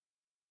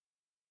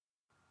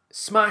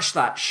Smash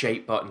that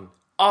shite button.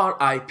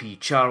 R.I.P.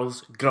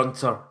 Charles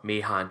Grunter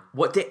Mahan.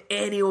 What do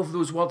any of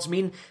those words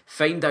mean?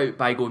 Find out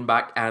by going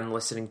back and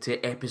listening to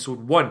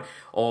episode 1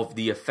 of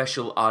the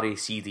official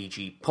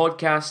RACDG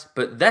podcast.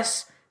 But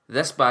this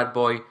bad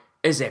boy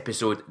is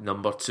episode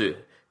number 2.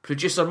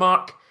 Producer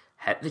Mark,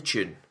 hit the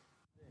tune.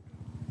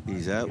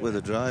 He's out with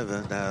the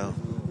driver now.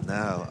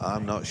 Now,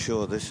 I'm not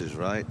sure this is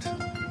right.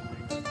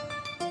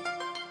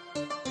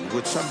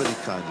 Would somebody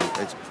kindly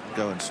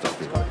go and stop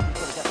him?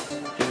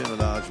 Give him a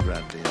large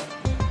brandy and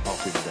hop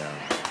him down.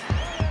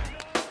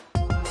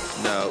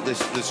 No,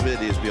 this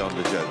really is beyond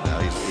a joke now.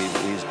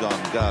 He's gone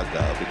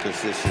gaga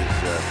because this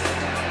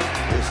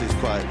is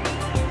quite...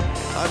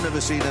 I've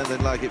never seen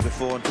anything like it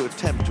before, and to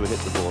attempt to hit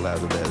the ball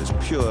out of there is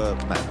pure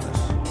madness.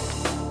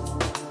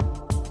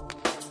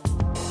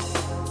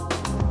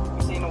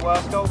 You seen a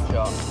worse golf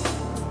shot?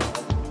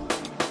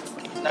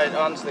 No,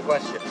 answer the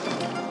question.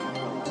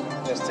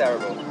 It's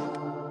terrible.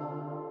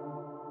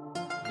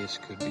 This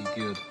could be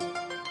good.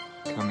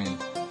 Come in.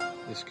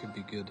 This could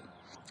be good.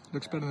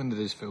 Looks better than it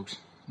is, folks.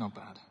 Not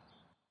bad.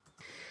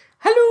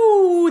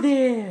 Hello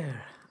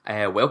there.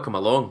 Welcome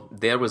along.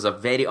 There was a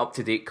very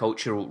up-to-date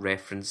cultural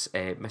reference,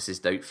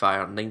 Mrs.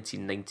 Doubtfire,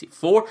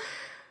 1994.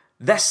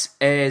 This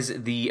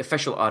is the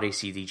official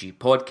RACDG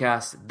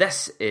podcast.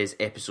 This is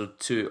episode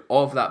 2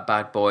 of that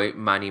bad boy.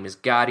 My name is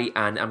Gary,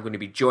 and I'm going to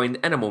be joined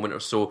in a moment or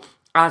so,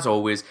 as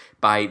always,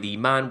 by the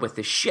man with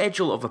the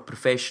schedule of a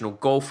professional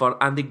golfer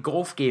and the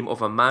golf game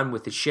of a man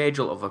with the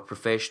schedule of a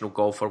professional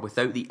golfer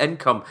without the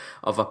income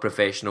of a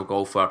professional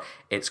golfer.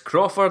 It's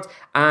Crawford,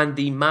 and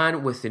the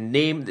man with the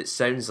name that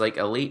sounds like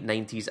a late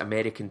 90s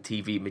American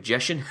TV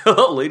magician.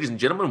 Ladies and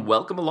gentlemen,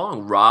 welcome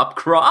along, Rob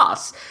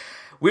Cross.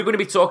 We're going to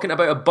be talking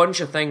about a bunch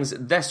of things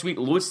this week,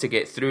 loads to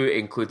get through,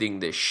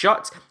 including the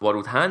Shut,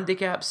 World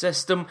Handicap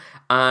System,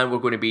 and we're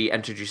going to be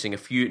introducing a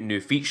few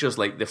new features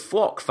like the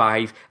Flock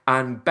 5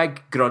 and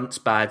Big Grunt's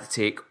Bad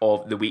Take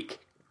of the Week.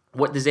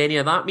 What does any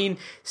of that mean?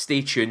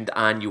 Stay tuned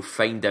and you'll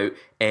find out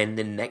in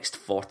the next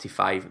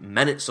 45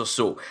 minutes or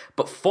so.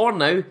 But for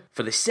now,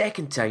 for the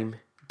second time,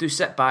 do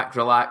sit back,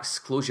 relax,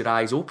 close your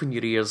eyes, open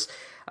your ears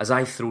as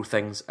I throw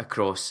things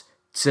across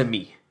to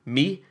me.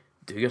 Me,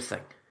 do your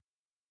thing.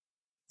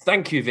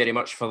 Thank you very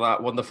much for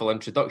that wonderful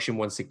introduction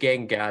once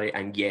again, Gary.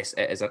 And yes,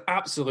 it is an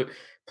absolute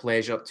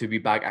pleasure to be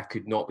back. I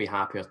could not be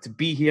happier to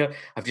be here.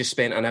 I've just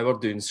spent an hour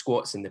doing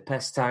squats in the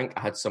piss tank.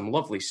 I had some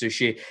lovely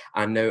sushi,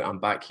 and now I'm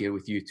back here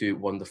with you two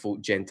wonderful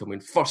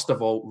gentlemen. First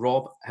of all,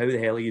 Rob, how the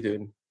hell are you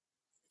doing?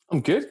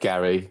 I'm good,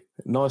 Gary.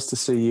 Nice to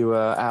see you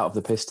out of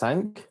the piss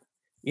tank.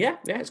 Yeah,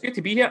 it's good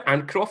to be here.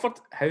 And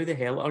Crawford, how the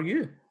hell are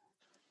you?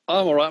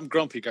 I'm all right. I'm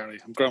grumpy, Gary.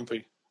 I'm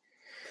grumpy.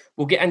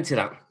 We'll get into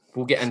that.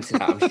 I'm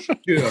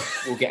sure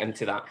we'll get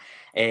into that.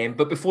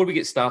 But before we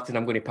get started,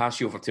 I'm going to pass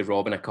you over to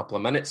Rob in a couple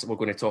of minutes. We're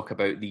going to talk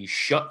about the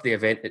Shut, the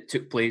event that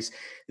took place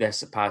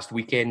this past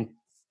weekend.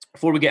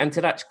 Before we get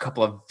into that, a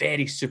couple of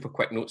very super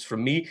quick notes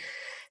from me.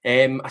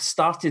 I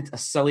started a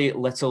silly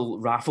little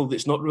raffle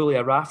that's not really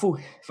a raffle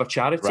for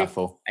charity.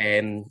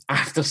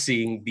 After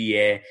seeing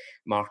the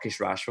Marcus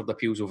Rashford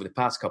appeals over the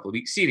past couple of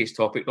weeks. Serious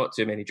topic, not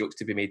too many jokes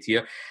to be made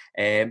here.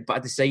 But I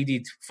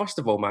decided, first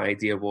of all, my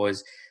idea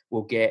was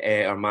we'll get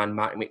our man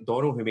Matt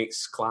McDonald, who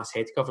makes class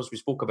head covers. We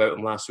spoke about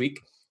him last week,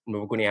 and we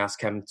were going to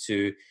ask him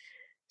to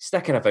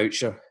stick in a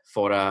voucher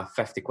for a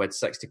 50 quid,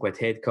 60 quid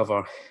head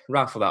cover,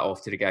 raffle that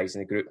off to the guys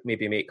in the group,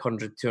 maybe make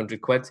 100,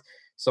 200 quid,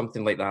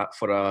 something like that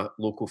for a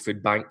local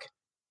food bank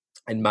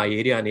in my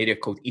area, an area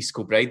called East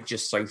Kilbride,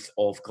 just south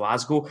of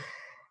Glasgow.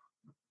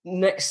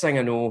 Next thing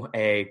I know,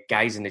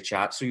 guys in the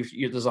chat, so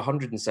there's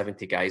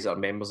 170 guys that are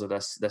members of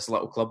this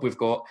little club we've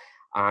got,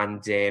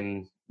 and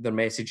they're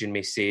messaging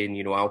me saying,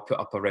 you know, I'll put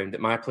up a round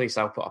at my place,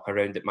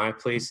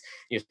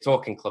 You're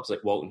talking clubs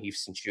like Walton Heath,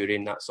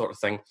 Centurion, that sort of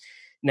thing.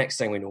 Next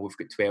thing we know, we've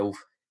got 12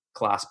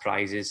 class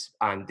prizes,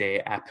 and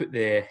I put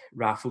the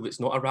raffle that's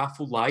not a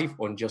raffle live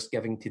on Just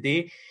Giving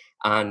today,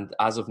 and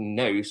as of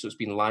now, so it's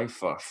been live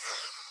for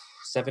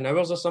 7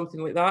 hours or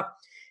something like that.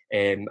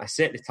 I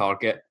set the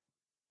target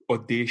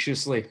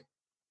audaciously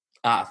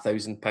at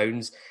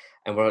 £1,000,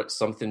 and we're at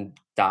something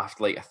daft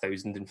like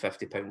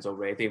 £1,050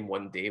 already in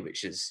one day,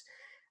 which is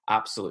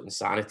absolute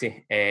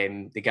insanity.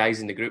 The guys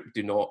in the group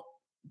do not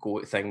go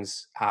at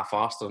things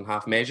half-arsed and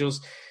half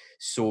measures.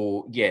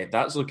 So, yeah,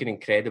 that's looking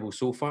incredible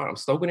so far. I'm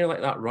still going to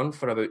let that run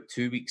for about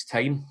 2 weeks'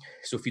 time.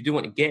 So if you do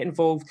want to get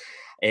involved,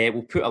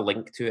 we'll put a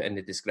link to it in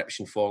the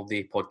description for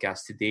the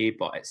podcast today,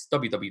 but it's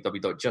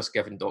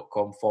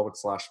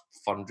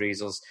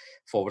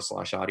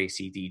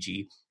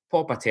www.justgiving.com/fundraisers/RACDG.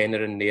 Pop a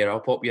tenner in there.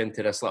 I'll pop you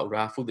into this little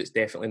raffle that's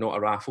definitely not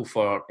a raffle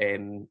for,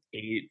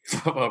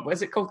 what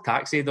is it called?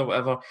 Tax aid or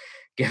whatever.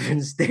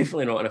 Giving's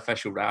definitely not an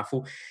official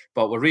raffle,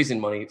 but we're raising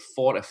money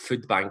for a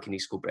food bank in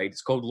East Kilbride.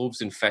 It's called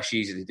Loaves and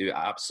Fishes. They do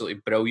absolutely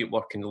brilliant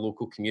work in the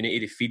local community.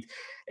 They feed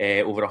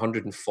over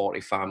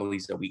 140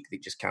 families a week. They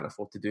just can't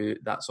afford to do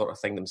that sort of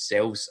thing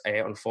themselves,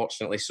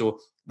 unfortunately. So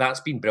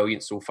that's been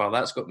brilliant so far.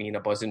 That's got me in a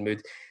buzzing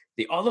mood.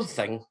 The other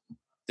thing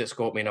that's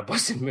got me in a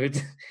buzzing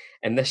mood,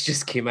 and this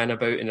just came in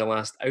about in the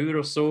last hour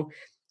or so,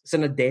 It's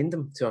an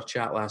addendum to our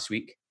chat last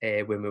week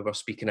when we were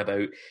speaking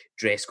about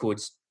dress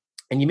codes.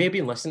 And you may have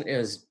been listening to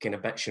us kind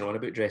of bitching on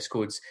about dress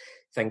codes,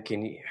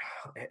 thinking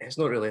it's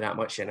not really that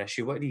much an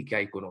issue. What are you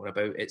guys going on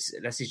about?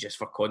 This is just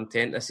for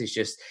content. This is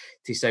just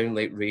to sound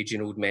like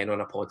raging old men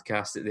on a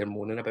podcast that they're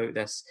moaning about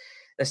this.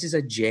 This is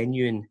a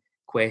genuine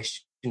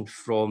question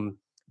from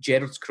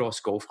Gerrards Cross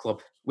Golf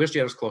Club. Where's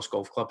Gerrards Cross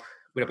Golf Club?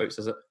 Whereabouts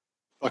is it?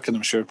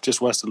 Buckinghamshire,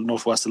 just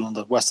northwest of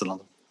London, west of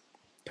London.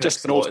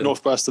 Just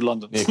northwest of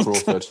London. Near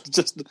Crawford.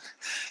 just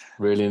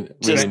really near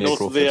near north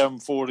Crawford. of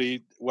the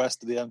M40,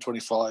 west of the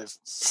M25.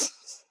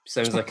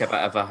 Sounds like a bit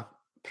of a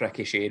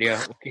prickish area.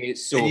 Okay,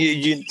 so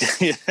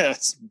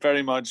yes,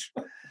 very much.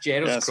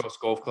 Gerrards Cross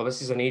Golf Club.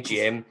 This is an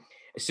AGM.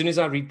 As soon as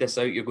I read this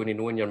out, you're going to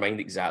know in your mind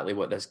exactly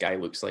what this guy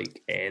looks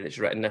like that's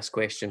written this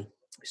question.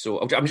 So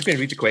I'm just going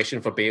to read the question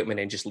verbatim and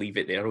then just leave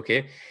it there,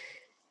 okay?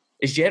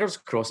 Is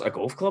Gerrards Cross a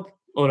golf club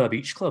or a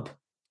beach club?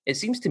 It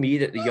seems to me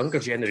that the younger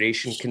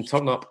generation can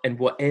turn up in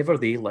whatever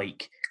they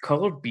like.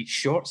 Coloured beach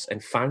shorts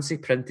and fancy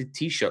printed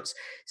T-shirts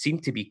seem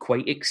to be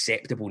quite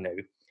acceptable now.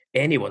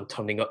 Anyone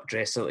turning up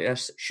dressed like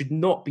this should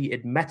not be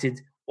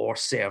admitted or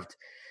served.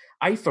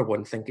 I, for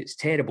one, think it's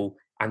terrible,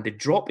 and the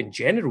drop in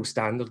general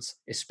standards,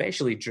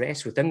 especially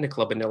dress within the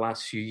club in the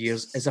last few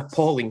years, is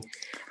appalling.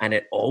 And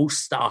it all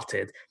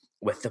started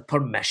with the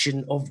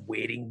permission of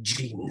wearing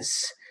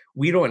jeans.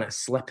 We're on a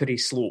slippery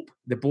slope.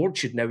 The board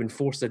should now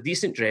enforce a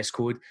decent dress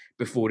code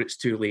before it's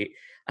too late.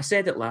 I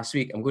said it last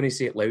week. I'm going to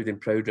say it loud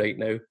and proud right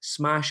now.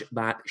 Smash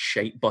that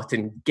shite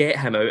button. Get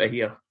him out of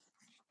here.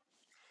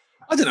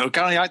 I don't know,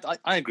 Gary.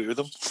 I agree with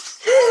him.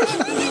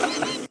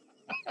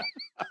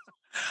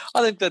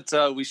 I think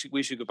that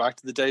we should go back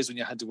to the days when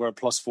you had to wear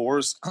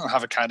 +4s,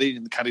 have a caddy,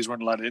 and the caddies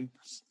weren't allowed in.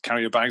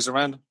 Carry your bags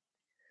around.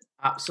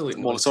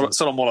 Absolutely. Well, that's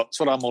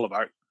what I'm all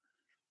about.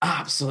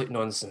 Absolute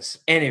nonsense.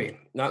 Anyway,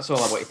 that's all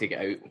I wanted to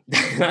get out.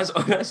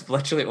 That's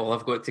literally all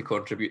I've got to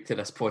contribute to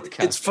this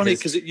podcast. It's funny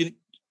because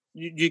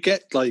you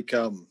get like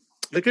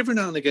every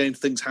now and again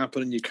things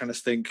happen and you kind of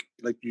think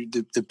like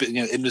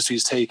the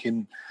industry's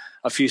taking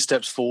a few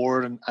steps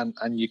forward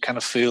and you kind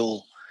of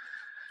feel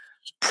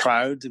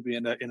proud to be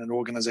in an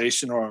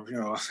organization or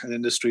an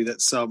industry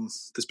that's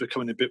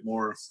becoming a bit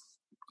more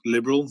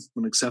liberal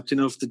and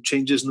accepting of the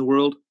changes in the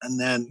world, and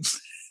then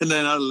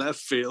out of left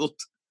field,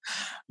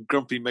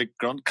 Grumpy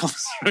McGrunt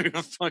comes through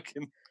and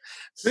fucking.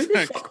 Who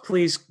the fuck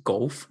plays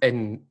golf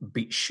in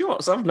beach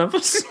shorts? I've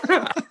never seen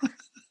that.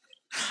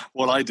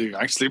 Well, I do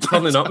actually.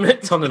 Turning up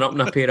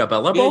in a pair of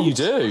billabong. Yeah, you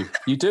do.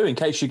 You do in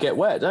case you get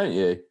wet, don't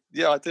you?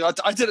 Yeah, I do.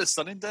 I did a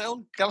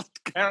Sunningdale,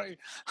 Gary.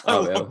 I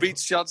wore beach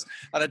shorts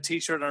and a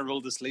t-shirt and I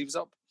rolled the sleeves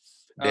up.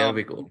 There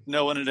we go.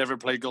 No one had ever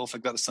played golf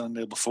like that at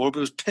Sunningdale before, but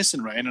it was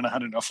pissing rain and I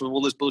had enough of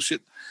all this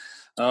bullshit.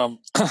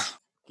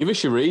 Give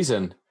us your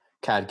reason,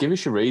 Cad. Give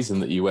us your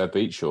reason that you wear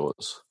beach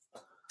shorts.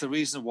 The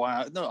reason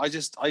why?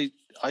 I.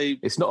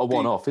 It's not a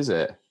one-off, is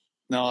it?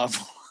 No, I've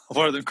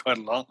worn them quite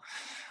a lot.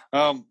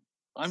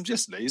 I'm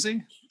just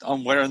lazy.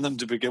 I'm wearing them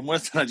to begin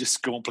with, and I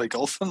just go and play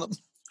golf in them.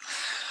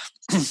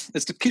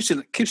 It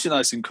keeps you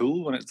nice and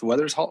cool when the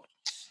weather's hot.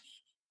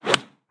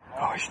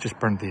 Oh, he's just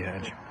burned the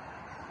edge.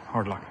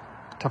 Hard luck.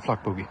 Tough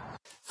luck, Boogie.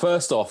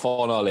 First off,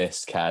 on our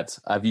list, Cad,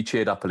 have you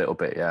cheered up a little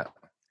bit yet?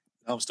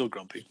 I'm still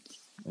grumpy.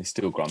 He's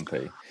still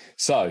grumpy.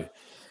 So,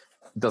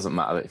 it doesn't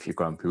matter if you're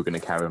grumpy, we're going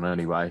to carry on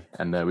anyway.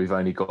 And we've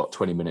only got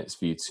 20 minutes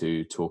for you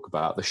to talk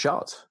about the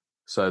shut.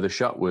 So, the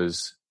shut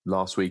was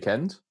last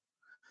weekend.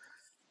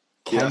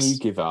 Can you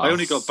give us... I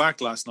only got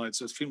back last night,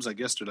 so it seems like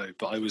yesterday,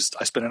 but I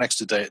spent an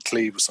extra day at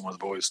Cleve with some of the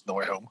boys on the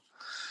way home.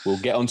 We'll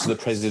get onto the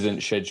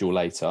president's schedule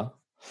later.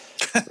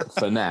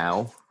 For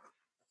now,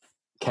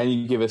 can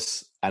you give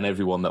us, and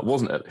everyone that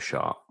wasn't at the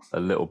shut, a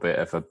little bit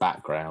of a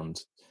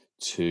background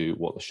to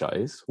what the shut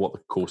is, what the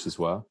courses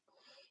were,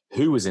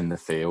 who was in the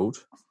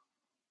field,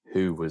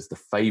 who was the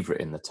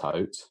favourite in the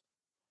tote,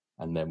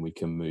 and then we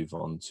can move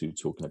on to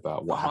talking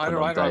about what happened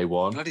on day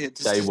one.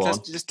 Day one,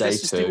 day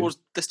two.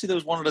 Let's do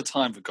those one at a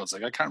time, for God's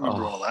sake. I can't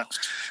remember all that.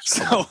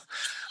 So,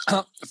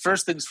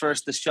 first things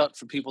first, the shut,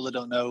 for people that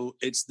don't know,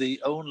 it's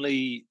the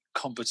only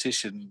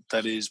competition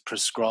that is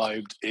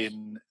prescribed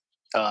in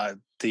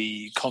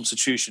the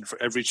Constitution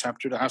for every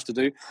chapter to have to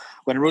do.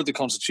 When I wrote the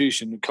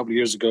Constitution a couple of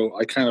years ago,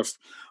 I kind of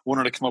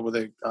wanted to come up with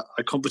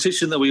a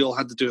competition that we all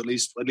had to do at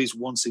least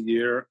once a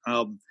year.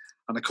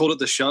 And I called it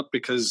the shut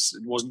because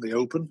it wasn't the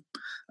open,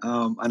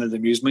 and it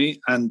amused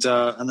me. And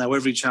now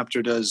every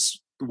chapter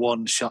does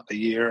one shut a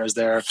year as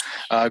their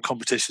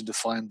competition to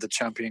find the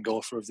champion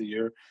golfer of the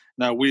year.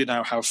 Now we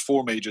now have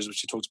 4 majors,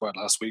 which you talked about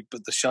last week,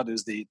 but the shut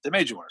is the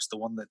major one. It's the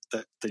one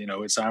that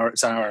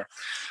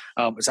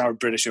it's our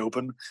British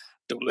Open.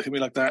 Don't look at me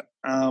like that.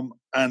 And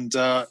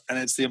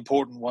it's the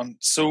important one.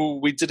 So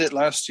we did it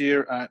last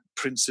year at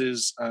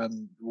Prince's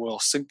and Royal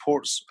Cinque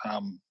Ports,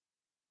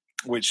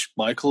 which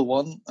Michael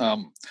won.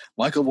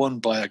 Michael won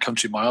by a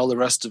country mile. The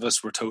rest of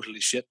us were totally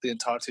shit the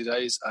entire 2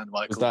 days, and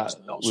Michael was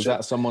not shit. Was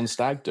that someone's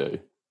stag do?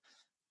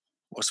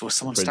 Was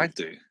someone's stag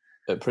do?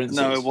 At Prince's?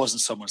 No, it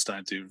wasn't someone's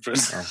stag do.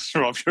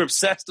 Rob, you're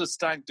obsessed with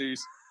stag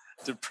do's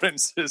to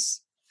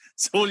Prince's.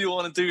 So all you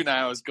want to do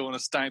now is go on a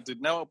stag do.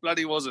 No, it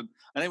bloody wasn't,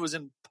 and it was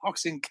in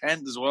Boxing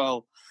Kent as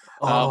well.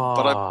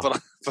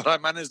 But I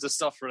managed to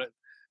suffer it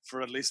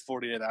for at least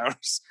 48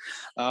 hours.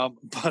 And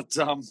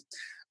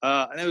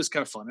it was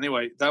kind of fun.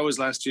 Anyway, that was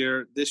last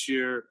year. This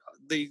year,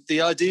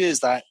 the idea is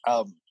that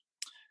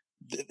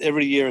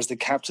every year as the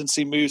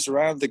captaincy moves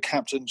around, the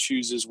captain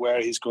chooses where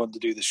he's going to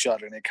do the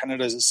shot, and it kind of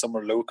does it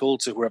somewhere local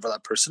to whoever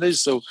that person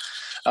is. So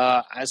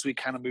as we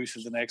kind of move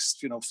through the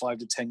next 5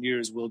 to 10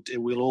 years,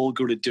 we'll all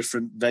go to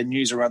different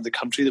venues around the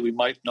country that we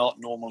might not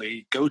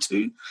normally go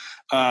to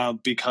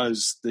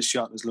because the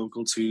shot is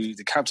local to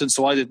the captain.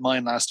 So I did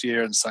mine last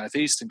year in South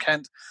East in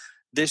Kent.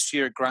 This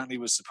year, Grantley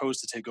was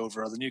supposed to take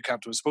over, or the new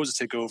captain was supposed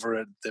to take over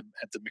at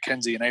the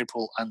Mackenzie in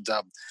April, and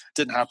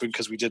didn't happen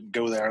because we didn't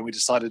go there, and we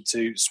decided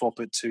to swap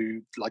it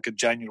to like a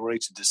January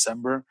to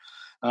December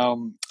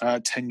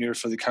tenure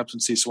for the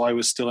captaincy. So I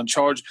was still in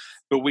charge,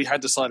 but we had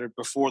decided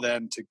before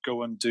then to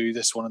go and do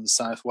this one in the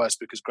southwest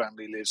because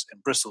Grantley lives in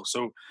Bristol.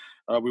 So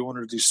we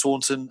wanted to do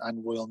Swanston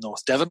and Royal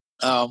North Devon.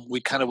 We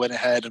kind of went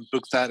ahead and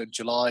booked that in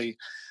July.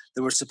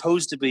 There were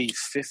supposed to be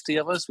 50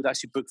 of us. We'd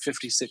actually booked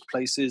 56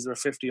 places. There were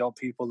 50-odd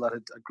people that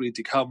had agreed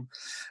to come.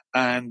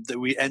 And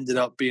we ended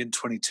up being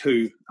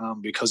 22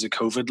 because of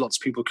COVID. Lots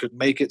of people couldn't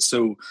make it.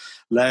 So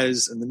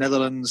Les in the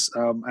Netherlands,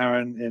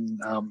 Aaron in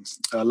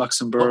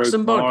Luxembourg,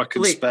 Mark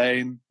in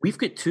Spain. We've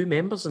got 2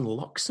 members in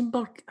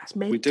Luxembourg. That's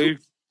mental. We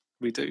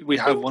do. We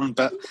have one in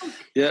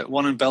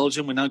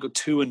Belgium. We now got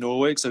 2 in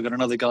Norway. So I've got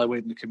another guy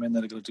waiting to come in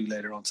that I'm going to do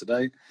later on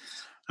today.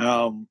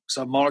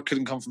 So Mark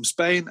couldn't come from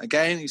Spain.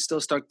 Again, he's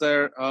still stuck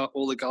there.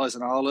 All the guys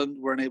in Ireland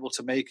weren't able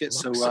to make it.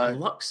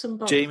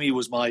 Luxembourg. Jamie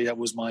was my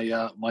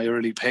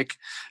early pick,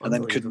 and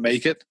then couldn't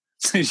make it.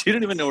 You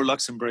don't even know where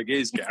Luxembourg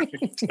is, Gary.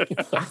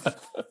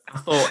 I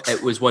thought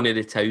it was one of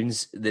the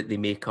towns that they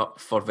make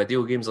up for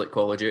video games like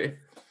Call of Duty,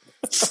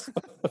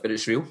 but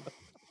it's real.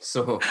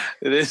 So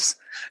it is,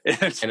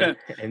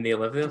 and they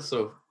live there.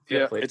 So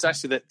yeah, it's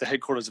actually the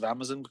headquarters of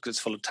Amazon because it's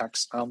full of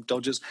tax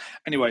dodgers.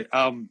 Anyway.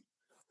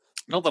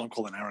 Not that I'm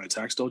calling Aaron a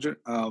tax dodger,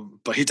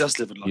 but he does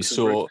live in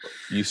Luxembourg.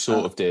 You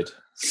sort of did.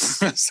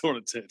 Sort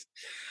of did.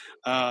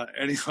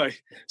 Anyway,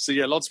 so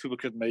yeah, lots of people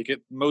couldn't make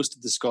it. Most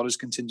of the Scottish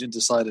contingent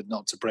decided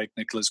not to break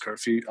Nicola's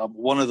curfew.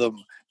 One of them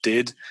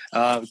did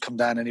come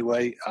down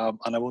anyway,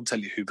 and I won't tell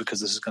you who because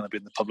this is going to be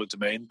in the public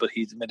domain, but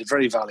he made a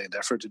very valiant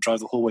effort to drive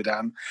the whole way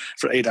down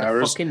for 8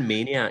 hours. Fucking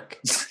maniac.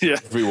 Yeah,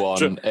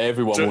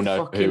 everyone will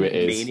know who it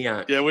is.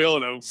 Maniac. Yeah, we all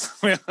know.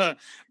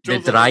 The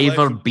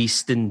driver,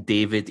 Beeston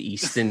David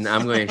Easton.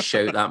 I'm going to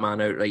shout that man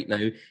out right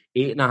now.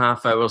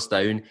 8.5 hours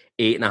down,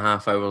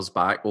 8.5 hours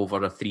back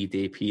over a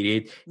 3-day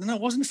period. No,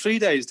 it wasn't 3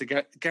 days to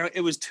get.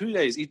 It was 2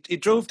 days. He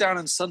drove down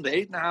on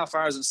Sunday, 8.5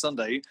 hours on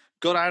Sunday,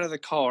 got out of the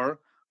car,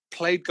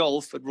 played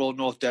golf at Royal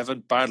North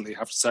Devon, badly, I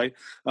have to say.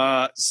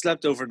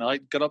 Slept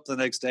overnight, got up the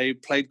next day,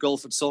 played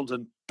golf at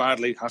Sultan,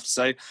 badly, I have to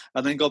say,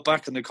 and then got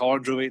back in the car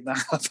and drove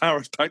 8.5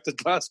 hours back to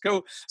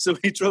Glasgow. So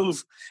he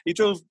drove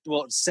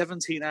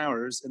 17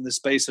 hours in the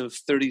space of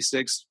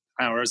 36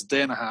 hours, a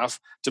day and a half,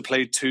 to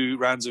play 2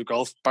 rounds of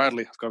golf,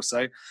 badly, I've got to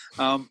say.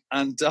 We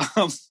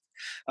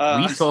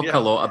talk a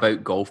lot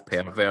about golf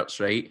perverts,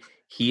 right?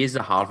 He is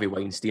the Harvey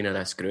Weinstein of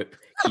this group.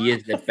 He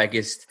is the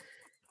biggest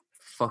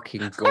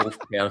fucking golf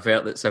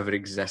pervert that's ever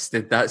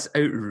existed. That's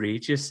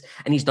outrageous.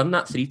 And he's done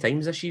that 3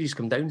 times this year. He's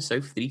come down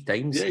south 3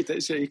 times. Yeah, he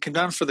did. Yeah, he came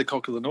down for the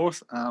Cock of the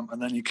North,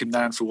 and then he came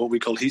down for what we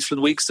call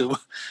Heathland Week. So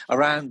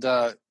around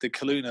the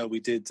Kaluna, we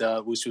did,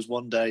 which was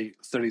one day,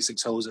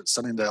 36 holes at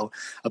Sunningdale.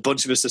 A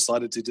bunch of us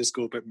decided to just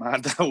go a bit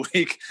mad that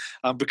week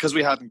because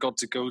we hadn't got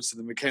to go to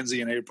the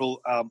Mackenzie in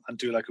April and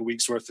do like a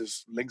week's worth of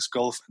links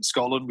golf in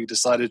Scotland. We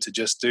decided to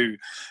just do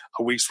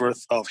a week's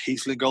worth of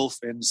Heathland golf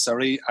in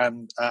Surrey,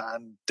 and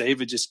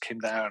David just came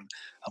down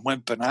and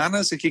went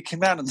bananas. Like, he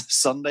came down on the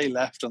Sunday,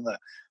 left on the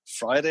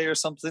Friday or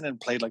something, and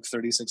played like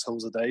 36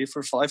 holes a day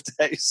for 5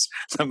 days.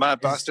 The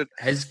mad bastard.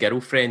 His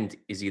girlfriend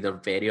is either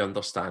very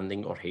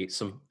understanding or hates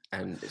him,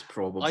 and it's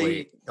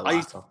probably the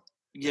latter.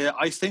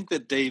 I think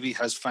that Davey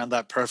has found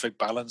that perfect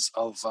balance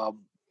of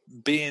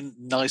being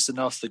nice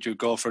enough that your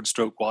girlfriend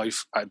stroke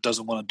wife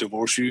doesn't want to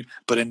divorce you,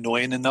 but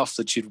annoying enough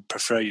that she'd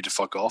prefer you to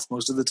fuck off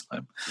most of the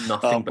time.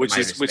 Nothing but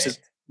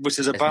which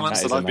is a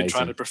balance that I've been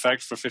trying to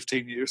perfect for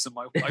 15 years in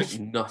my life.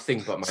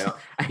 Nothing but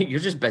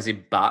you're just busy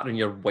battering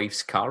your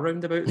wife's car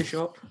round about the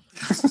shop.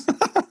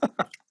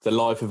 The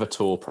life of a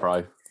tour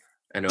pro.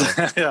 I know.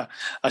 Yeah,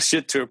 a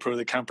shit tour pro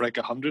that can't break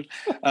 100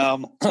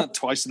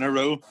 twice in a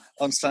row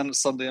on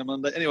Sunday and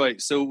Monday. Anyway,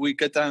 so we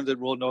get down to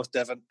Royal North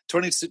Devon.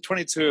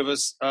 22 of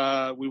us.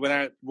 We went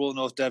out. Royal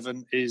North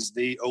Devon is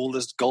the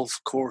oldest golf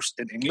course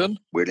in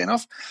England, weirdly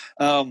enough.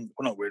 Well,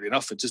 not weirdly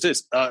enough, it just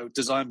is.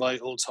 Designed by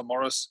old Tom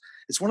Morris.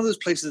 It's one of those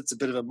places that's a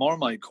bit of a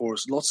Marmite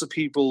course. Lots of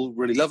people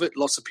really love it.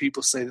 Lots of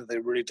people say that they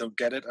really don't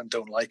get it and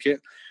don't like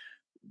it.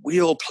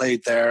 We all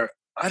played there.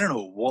 I don't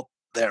know what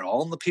they're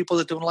on. The people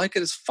that don't like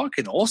it, it's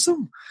fucking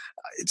awesome.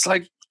 It's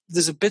like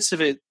there's a bits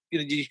of it,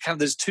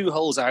 there's 2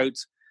 holes out,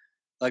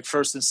 like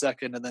first and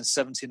second, and then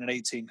 17 and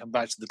 18 come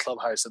back to the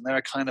clubhouse, and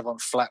they're kind of on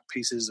flat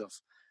pieces of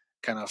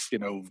kind of,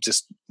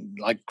 just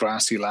like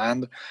grassy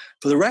land.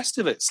 For the rest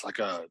of it, it's like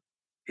a,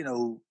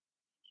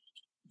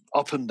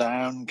 up and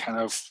down kind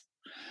of,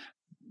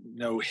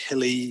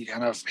 hilly,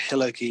 kind of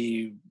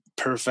hillocky,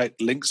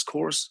 perfect links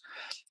course.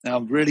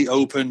 Really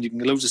open. You can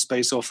get loads of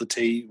space off the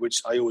tee,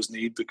 which I always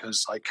need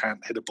because I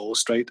can't hit a ball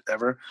straight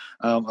ever,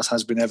 as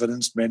has been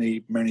evidenced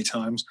many, many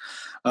times.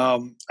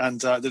 And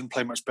didn't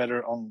play much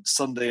better on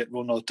Sunday at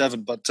Royal North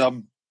Devon. But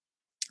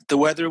the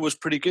weather was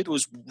pretty good. It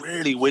was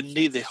really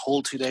windy the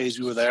whole 2 days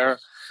we were there,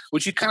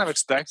 which you kind of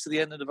expect at the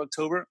end of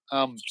October.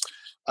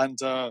 And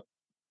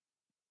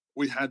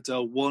we had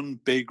one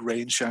big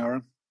rain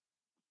shower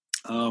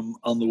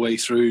on the way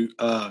through.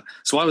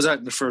 So I was out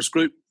in the first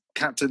group.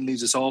 Captain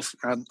leads us off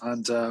and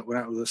went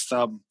out with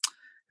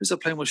who's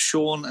playing with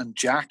Sean and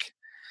Jack.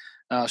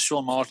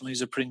 Sean Martin,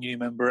 who's a pretty new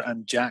member,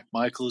 and Jack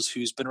Michaels,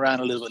 who's been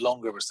around a little bit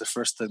longer. It was the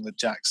first thing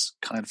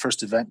that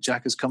first event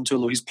Jack has come to,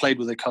 although he's played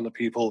with a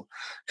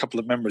couple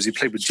of members. He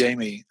played with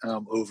Jamie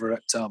over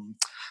at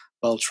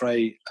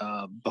Beltray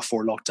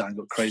before lockdown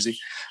got crazy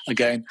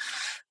again.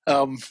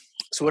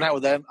 So went out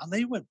with them, and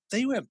they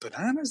went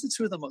bananas, the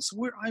two of them. So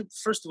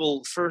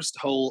first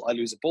hole I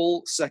lose a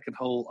ball, second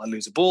hole I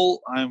lose a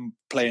ball. I'm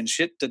playing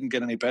shit, didn't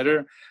get any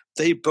better.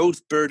 They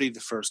both birdied the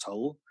first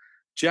hole.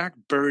 Jack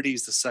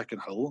birdies the second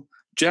hole.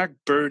 Jack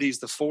birdies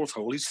the fourth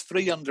hole. He's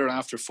 3 under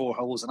after 4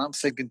 holes, and I'm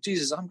thinking,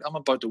 Jesus, I'm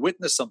about to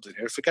witness something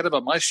here. Forget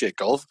about my shit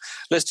golf.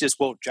 Let's just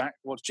watch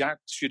Jack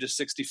shoot a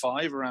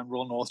 65 around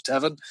Royal North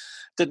Devon.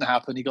 Didn't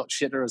happen. He got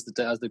shitter as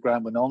the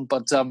ground went on.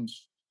 But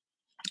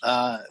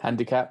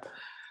handicap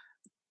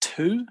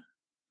 2,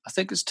 I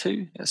think it's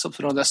 2,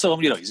 something like that. So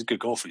he's a good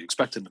golfer. You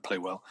expect him to play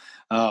well,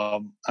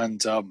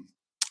 and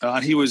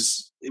it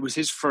was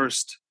his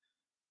first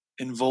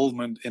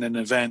involvement in an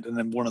event and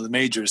then one of the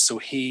majors, so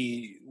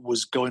he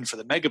was going for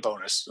the mega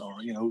bonus, or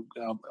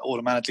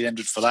automatically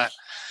entered for that.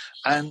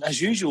 And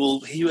as usual,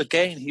 he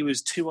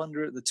was 2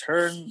 under at the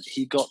turn.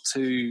 He got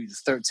to the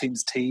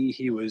 13th tee,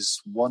 he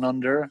was 1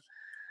 under.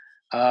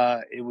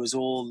 It was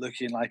all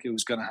looking like it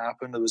was going to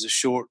happen. There was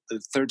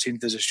the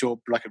 13th is a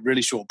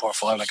really short par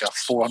 5, like a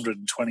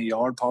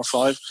 420-yard par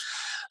 5.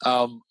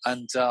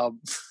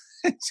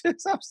 It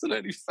just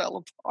absolutely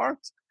fell apart.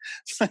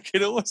 Like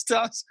it always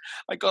does.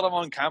 I got him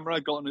on camera,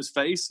 I got in his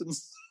face,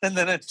 and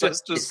then it's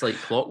like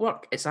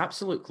clockwork. It's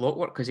absolute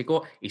clockwork because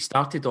he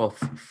started off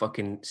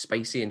fucking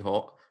spicy and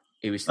hot.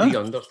 He was 3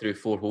 under through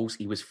 4 holes.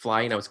 He was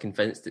flying. I was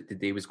convinced that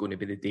today was going to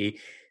be the day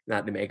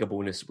that the mega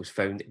bonus was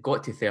found. It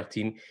got to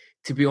 13.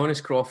 To be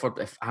honest, Crawford,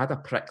 if I had a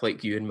prick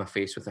like you in my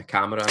face with a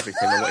camera every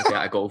time I wanted to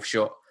get a golf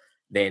shot,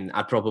 then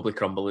I'd probably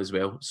crumble as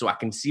well. So I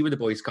can see where the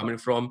boy's coming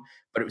from,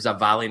 but it was a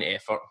valiant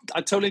effort. I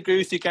totally agree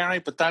with you, Gary,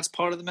 but that's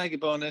part of the mega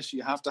bonus.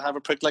 You have to have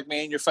a prick like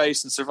me in your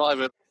face and survive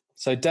it.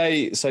 So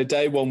day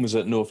 1 was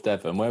at North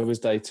Devon. Where was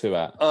day 2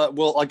 at?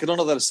 Well, I'll get on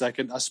to that in a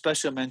second. A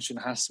special mention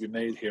has to be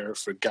made here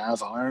for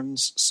Gav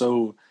Irons.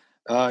 So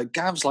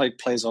Gav's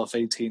plays off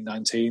 18,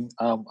 19,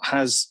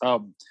 has,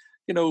 a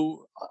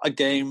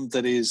game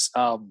that is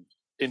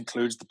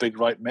includes the big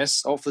right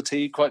miss off the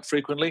tee quite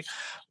frequently.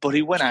 But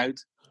he went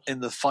out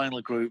in the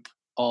final group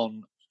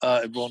on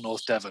Royal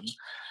North Devon.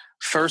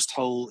 First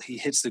hole, he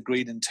hits the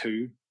green in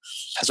 2,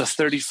 has a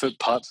 30-foot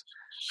putt,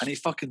 and he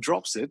fucking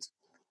drops it.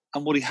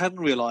 And what he hadn't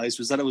realised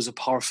was that it was a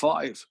par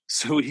 5.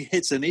 So he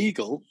hits an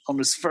eagle on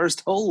his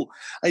first hole.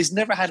 And he's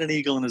never had an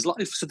eagle in his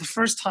life. So the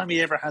first time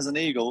he ever has an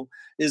eagle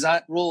is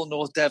at Royal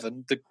North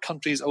Devon, the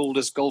country's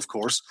oldest golf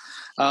course.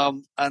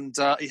 And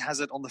he has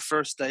it on the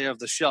first day of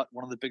the Shut,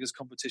 one of the biggest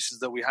competitions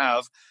that we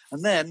have.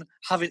 And then,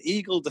 having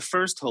eagled the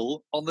first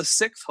hole, on the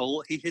 6th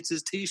hole, he hits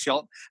his tee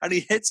shot and he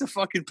hits a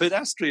fucking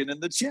pedestrian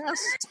in the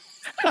chest.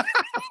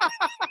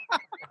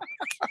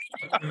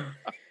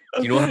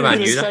 You know how I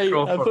knew that,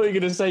 Crawford? I thought you were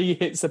going to say he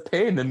hits a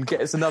pin and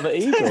gets another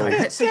eagle.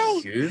 It's a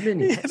human.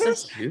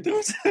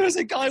 There was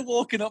a guy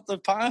walking up the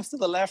path to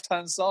the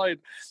left-hand side,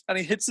 and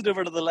he hits it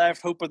over to the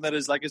left, hoping that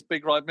his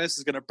big right miss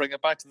is going to bring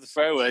it back to the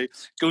fairway,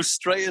 goes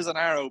straight as an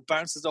arrow,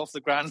 bounces off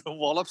the ground and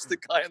wallops the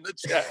guy in the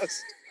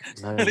chest.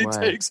 And he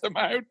takes him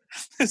out.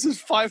 This is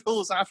 5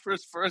 holes after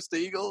his first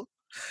eagle.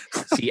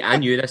 See, I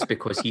knew this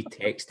because he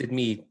texted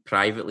me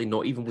privately,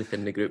 not even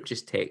within the group,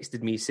 just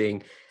texted me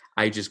saying,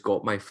 I just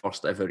got my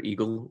first ever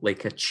eagle,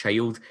 like a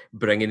child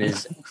bringing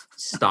his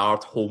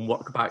starred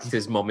homework back to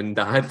his mum and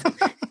dad.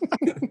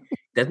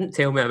 Didn't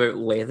tell me about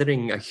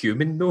leathering a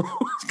human, though.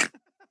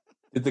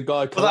 Did the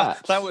guy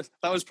collapse? That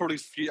was probably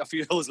a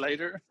few hours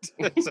later.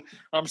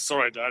 I'm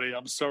sorry, Daddy.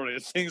 I'm sorry.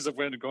 Things have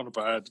gone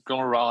bad, gone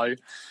awry.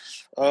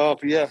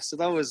 But yeah, so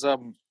that was.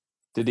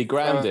 Did he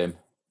ground him?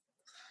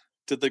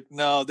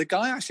 The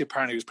guy actually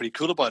apparently was pretty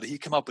cool about it. He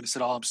came up and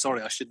said, "Oh, I'm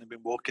sorry, I shouldn't have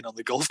been walking on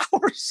the golf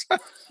course."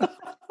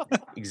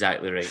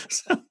 Exactly right.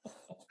 So,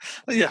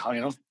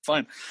 yeah,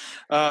 fine.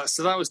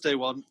 So that was day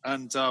 1,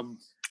 and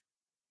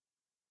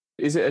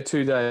is it a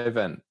 2-day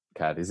event,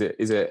 Cad? Is it?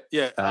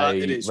 Yeah,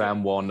 it is.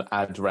 Round 1,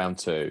 add round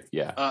 2.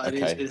 Yeah,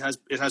 okay.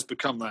 It has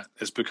become that.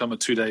 It's become a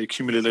 2-day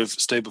cumulative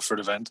Stableford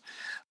event.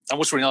 And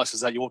what's really nice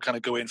is that you all kind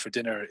of go in for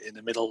dinner in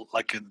the middle,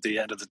 like at the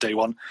end of the day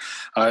one,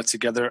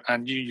 together.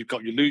 And you've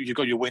got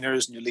your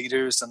winners and your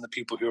leaders and the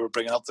people who are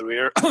bringing up the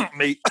rear.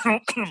 Me,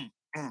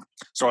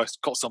 sorry, I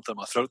caught something in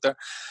my throat there.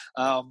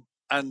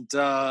 And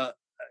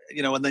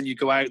then you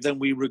go out. Then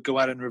we would go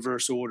out in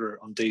reverse order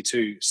on day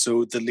 2.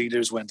 So the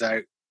leaders went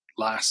out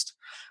last,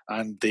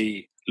 and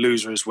the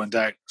losers went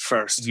out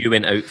first. You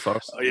went out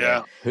first.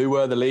 Yeah. Who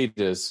were the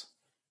leaders?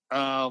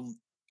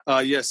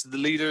 Yes, the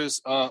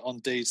leaders on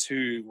day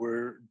 2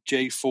 were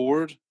Jay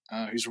Ford,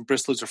 who's from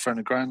Bristol, who's a friend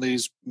of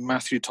Groundley's,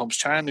 Matthew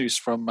Thompson, who's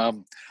from, but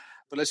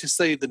let's just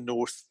say the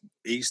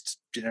northeast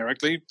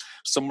generically,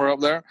 somewhere up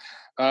there,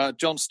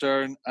 John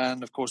Stern,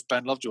 and of course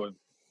Ben Lovejoy.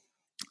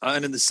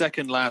 And in the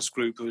second last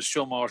group, it was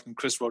Sean Martin,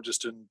 Chris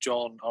Rogerson,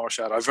 John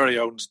Arshad, our very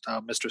own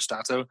Mr.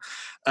 Stato,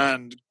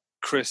 and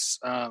Chris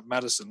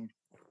Madison.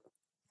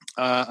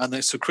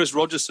 So Chris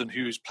Rogerson,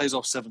 who plays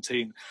off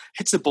 17,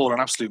 hits the ball an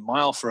absolute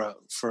mile for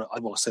I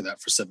will say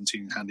that for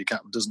 17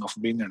 handicap. It doesn't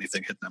often mean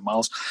anything hitting that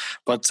miles,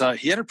 but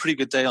he had a pretty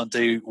good day on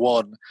day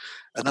 1,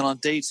 and then on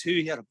day 2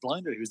 he had a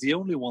blinder. He was the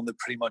only one that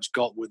pretty much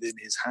got within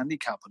his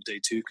handicap on day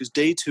 2, because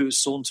day 2 at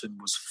Saunton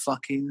was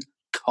fucking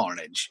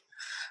carnage,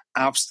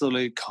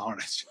 absolute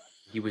carnage.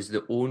 He was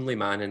the only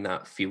man in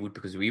that field,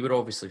 because we were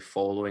obviously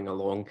following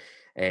along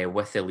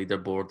with the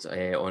leaderboard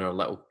on our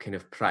little kind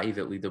of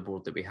private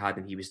leaderboard that we had,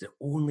 and he was the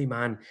only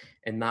man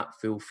in that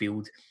full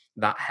field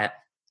that hit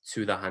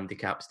to the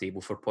handicap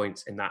Stableford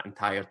points in that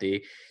entire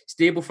day.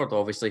 Stableford,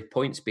 obviously,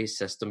 points-based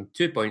system,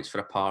 2 points for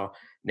a par,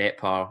 net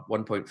par,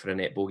 1 point for a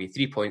net bogey,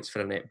 3 points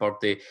for a net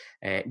birdie.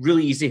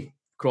 Really easy.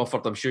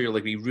 Crawford, I'm sure you'll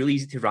agree, really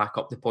easy to rack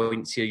up the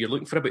points here. You're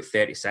looking for about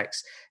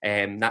 36.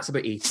 That's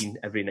about 18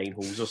 every 9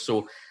 holes or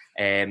so.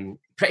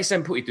 Pretty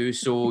simple to do,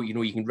 so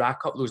you can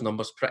rack up those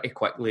numbers pretty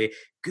quickly.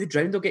 Good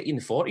round will get you in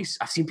the 40s.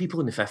 I've seen people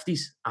in the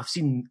 50s. I've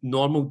seen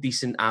normal,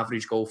 decent,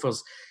 average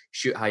golfers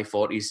shoot high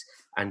 40s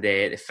and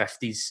the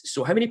 50s.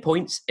 So how many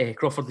points,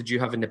 Crawford, did you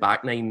have in the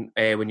back nine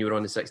when you were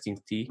on the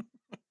 16th tee?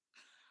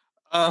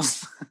 On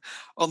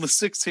the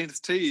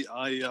 16th tee,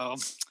 I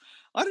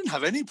didn't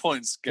have any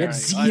points, Gary. You had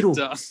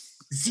zero.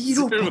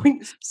 Zero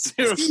points.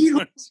 Zero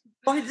points.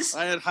 Points.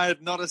 I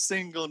had not a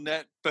single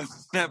net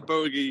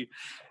bogey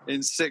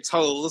in 6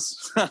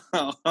 holes.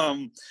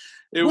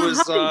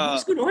 What's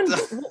going on?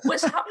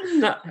 What's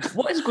happening?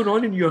 What is going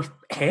on in your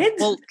head?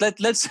 Well,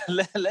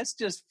 let's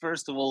just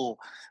first of all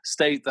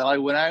state that I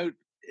went out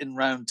in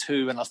round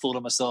 2 and I thought to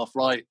myself,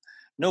 right,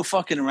 no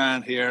fucking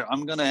around here.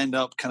 I'm going to end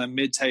up kind of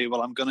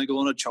mid-table. I'm going to go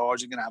on a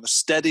charge. I'm going to have a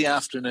steady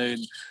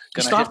afternoon.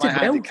 Going to hit my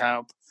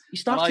handicap. You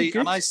started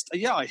good.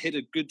 I hit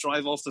a good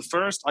drive off the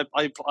first.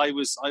 I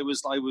was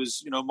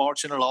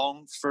marching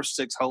along first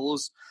 6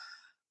 holes,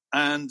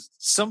 and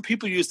some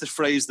people use the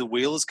phrase the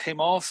wheels came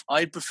off.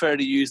 I'd prefer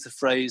to use the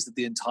phrase that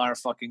the entire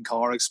fucking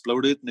car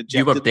exploded and ejected.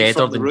 You were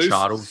deader than roof.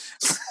 Charles.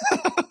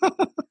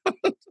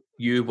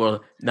 You were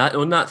not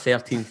on that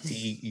 13th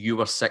tee. You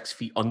were 6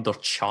 feet under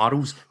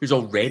Charles, who's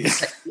already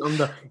 6 feet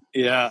under.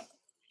 Yeah,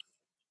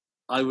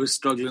 I was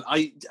struggling.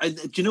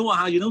 Do you know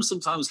how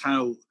sometimes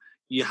how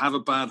you have a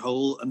bad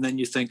hole and then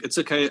you think it's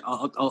okay,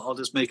 I'll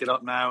just make it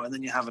up now, and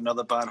then you have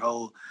another bad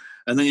hole,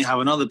 and then you have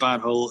another bad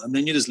hole, and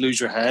then you just lose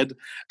your head,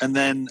 and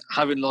then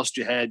having lost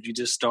your head, you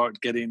just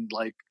start getting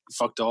like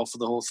fucked off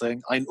with the whole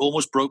thing. I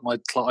almost broke my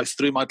club. I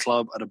threw my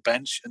club at a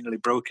bench and nearly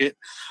broke it.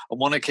 On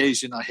one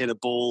occasion, I hit a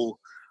ball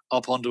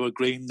up onto a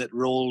green that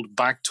rolled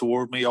back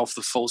toward me off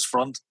the false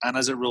front, and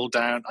as it rolled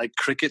down, I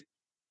cricket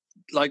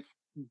like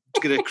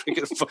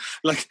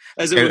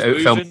as it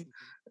was moving.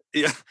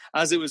 Yeah,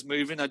 as it was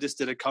moving, I just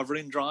did a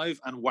covering drive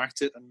and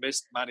whacked it and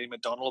missed Matty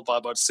McDonald by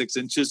about 6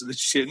 inches in the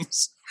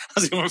shins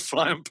as he went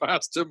flying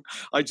past him.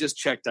 I just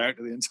checked out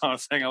of the entire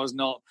thing. I was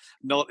not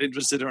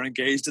interested or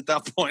engaged at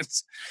that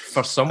point.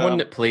 For someone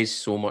that plays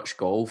so much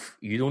golf,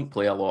 you don't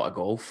play a lot of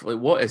golf. Like,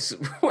 what is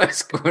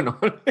going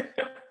on?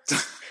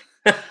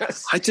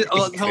 I did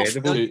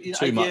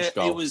too much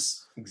golf. It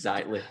was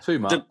exactly too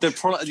much.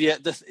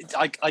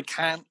 I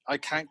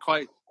can't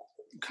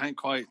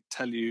quite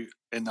tell you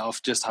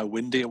enough just how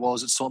windy it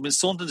was at Saunton. I mean,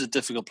 Saunton's a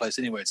difficult place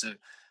anyway. It's a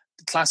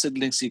classic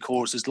linksy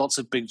course. There's lots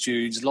of big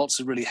dunes, lots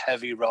of really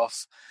heavy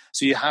rough.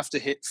 So you have to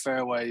hit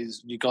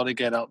fairways. You got to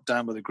get up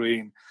down by the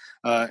green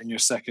in your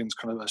second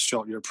kind of a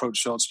shot, your approach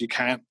shot. So you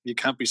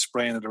can't be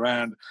spraying it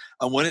around.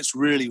 And when it's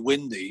really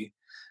windy,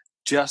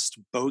 just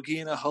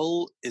bogeying a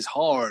hole is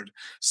hard.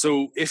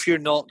 So if you're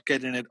not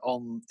getting it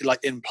on,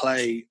 like in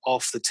play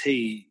off the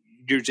tee,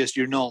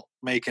 you're not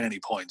making any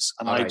points.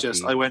 And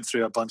I went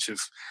through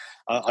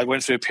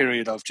a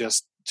period of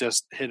just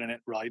hitting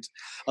it right.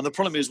 And the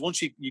problem is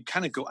once you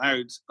kind of go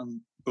out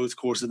on both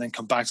courses and then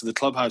come back to the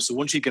clubhouse. So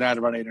once you get out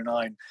around 8 or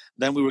 9,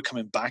 then we were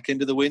coming back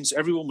into the wind. So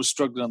everyone was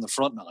struggling on the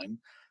front 9,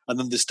 and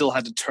then they still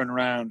had to turn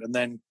around and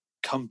then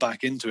come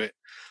back into it.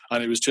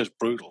 And it was just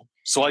brutal.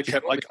 So I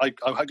kept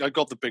I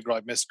got the big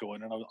right miss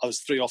going, and I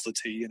was 3 off the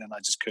tee, and then I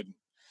just couldn't.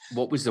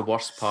 What was the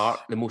worst part?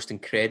 The most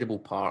incredible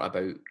part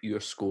about your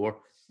score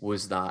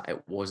was that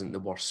it wasn't the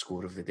worst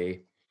score of the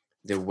day.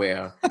 There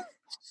were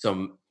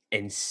some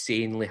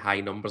insanely high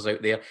numbers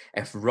out there.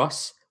 If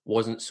Russ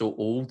wasn't so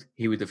old,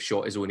 he would have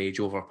shot his own age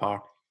over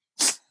par.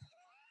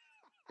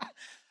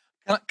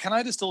 Can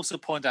I just also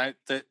point out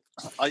that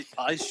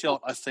I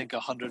shot, I think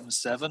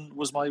 107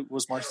 was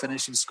my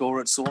finishing score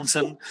at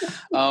Saunton,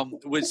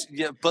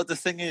 but the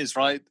thing is,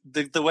 right,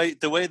 the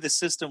way the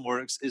system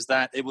works is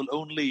that it will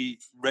only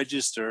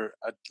register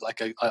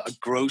a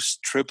gross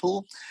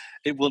triple.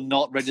 It will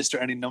not register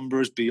any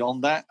numbers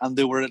beyond that. And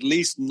there were at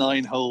least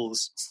 9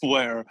 holes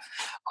where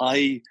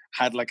I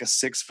had like a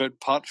 6-foot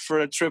putt for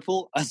a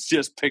triple and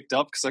just picked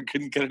up because I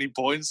couldn't get any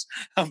points.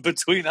 And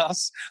between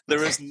us,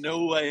 there is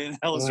no way in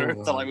hell's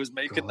earth that I was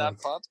making that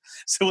putt.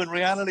 So in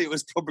reality, it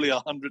was probably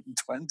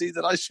 120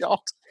 that I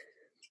shot.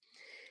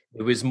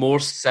 There was more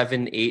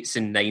 7, 8s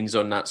and 9s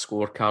on that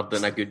scorecard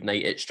than a good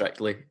night at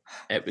Strictly.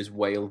 It was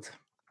wild.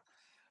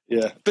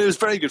 Yeah, but it was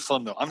very good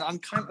fun though. I'm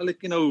kind of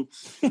like, you know,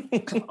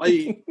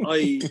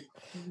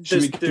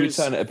 Should we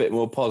turn it a bit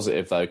more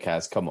positive though,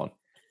 Kaz? Come on.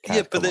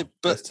 Kaz, yeah,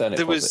 let's turn it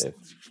there positive.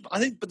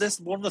 But that's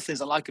one of the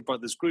things I like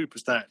about this group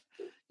is that,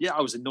 yeah,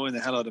 I was annoying the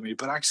hell out of me,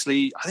 but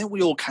actually, I think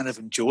we all kind of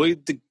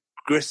enjoyed the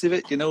grit of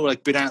it, you know,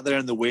 like being out there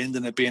in the wind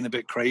and it being a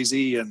bit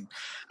crazy and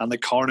the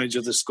carnage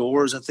of the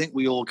scores. I think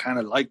we all kind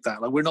of like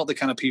that. Like, we're not the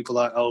kind of people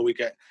that, we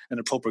get in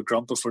a proper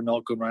grump if we're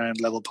not going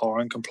around level par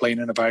and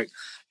complaining about,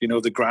 you know,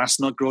 the grass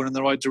not growing in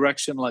the right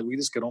direction. Like, we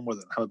just get on with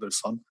it and have a bit of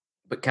fun.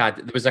 But Cad,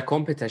 there was a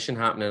competition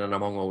happening and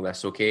among all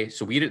this, okay?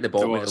 So we're at the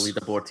bottom of the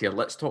leaderboard here.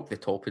 Let's talk the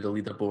top of the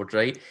leaderboard,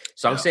 right?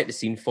 So I'll set the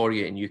scene for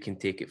you and you can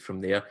take it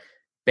from there.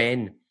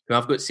 Ben, who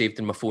I've got saved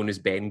in my phone as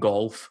Ben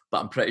Golf,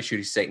 but I'm pretty sure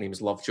his second name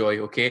is Lovejoy,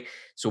 okay?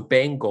 So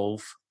Ben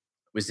Golf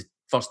was the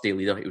first day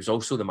leader. He was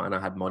also the man I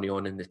had money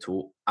on in the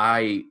tote.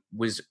 I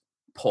was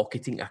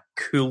pocketing a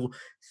cool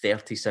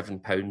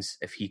 £37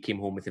 if he came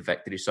home with the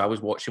victory. So I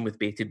was watching with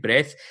bated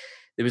breath.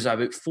 There was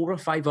about 4 or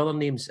 5 other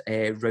names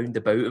round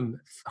about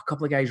him. A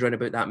couple of guys round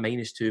about that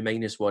 -2,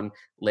 -1,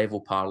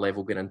 level par,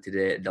 level going into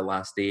the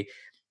last day.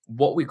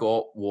 What we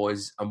got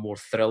was a more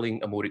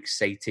thrilling, a more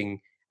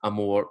exciting, a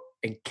more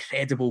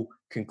incredible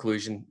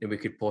conclusion than we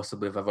could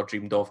possibly have ever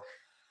dreamed of.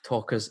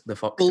 Talk us the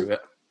fuck through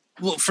it.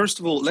 Well, first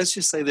of all, let's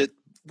just say that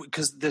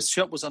because this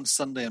shot was on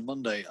Sunday and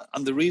Monday,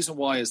 and the reason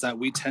why is that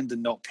we tend to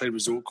not play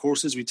resort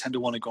courses. We tend to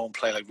want to go and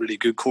play like really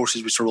good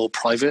courses, which are all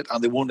private,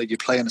 and they won't let you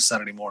play on a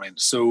Saturday morning.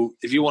 So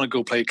if you want to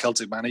go play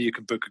Celtic Manor, you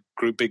can book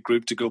a big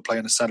group to go play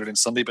on a Saturday and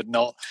Sunday, but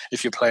not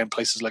if you're playing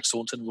places like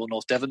Saunton or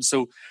North Devon.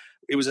 So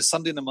it was a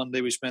Sunday and a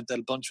Monday, which meant that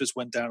a bunch of us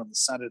went down on the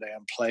Saturday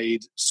and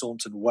played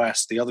Saunton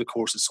West, the other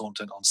course at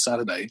Saunton, on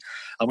Saturday,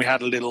 and we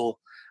had a little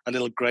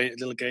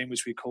game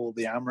which we called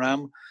the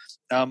AmRam,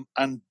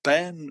 and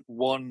Ben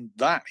won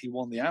that. He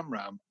won the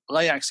AmRam.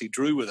 I actually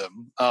drew with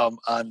him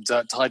and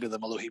tied with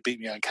him, although he beat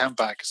me on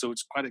Campback. So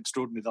it's quite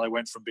extraordinary that I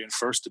went from being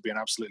first to being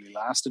absolutely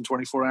last in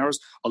 24 hours,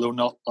 although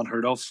not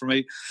unheard of for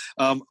me.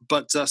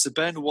 So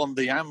Ben won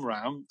the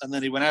AmRam, and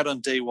then he went out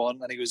on day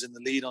one, and he was in the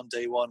lead on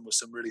day one with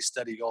some really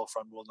steady golf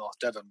on Royal North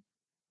Devon.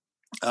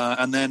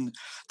 And then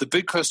the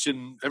big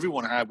question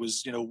everyone had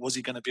was, you know, was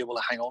he going to be able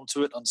to hang on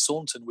to it on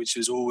Saunton, which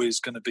is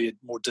always going to be a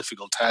more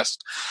difficult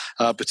test,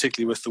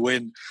 particularly with the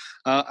wind.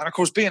 And of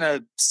course, being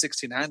a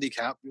 16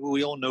 handicap,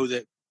 we all know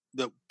that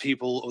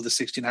people of the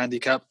 16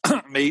 handicap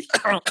me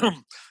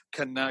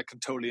can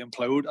totally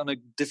implode on a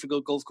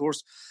difficult golf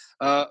course.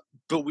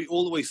 But we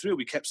all the way through,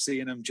 we kept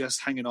seeing him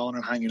just hanging on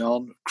and hanging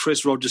on.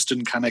 Chris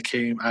Rogerson kind of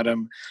came at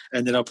him,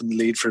 ended up in the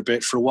lead for a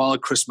bit. For a while,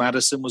 Chris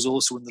Madison was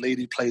also in the lead.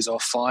 He plays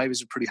off 5.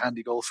 He's a pretty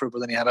handy golfer, but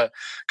then he had a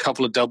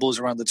couple of doubles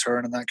around the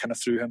turn, and that kind of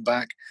threw him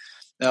back.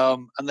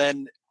 And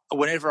then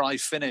whenever I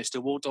finished, I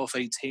walked off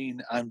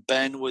 18, and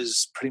Ben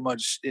was pretty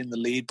much in the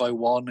lead by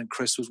 1, and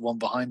Chris was 1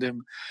 behind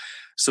him.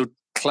 So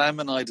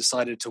Clem and I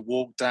decided to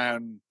walk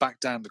back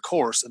down the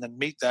course and then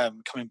meet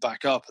them coming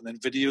back up and then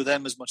video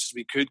them as much as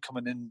we could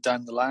coming in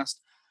down the last.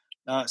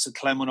 So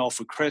Clem went off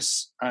with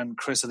Chris, and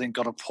Chris, I think,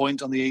 got a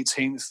point on the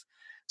 18th.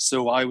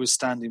 So I was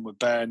standing with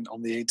Ben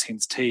on the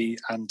 18th tee,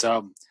 and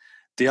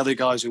the other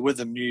guys who were with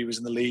him knew he was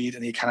in the lead,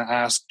 and he kind of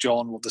asked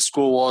John what the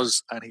score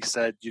was, and he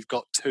said, "You've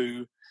got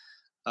 2.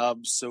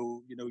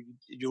 So, you know,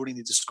 you only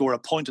need to score a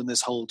point on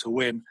this hole to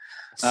win.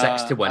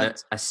 6 to win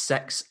it.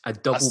 A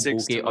double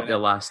bogey up the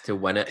last to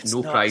win it. It's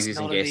no prizes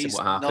and guessing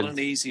what happened. Not an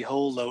easy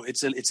hole, though.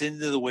 It's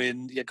into the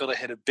wind. You've got to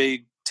hit a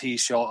big tee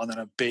shot and then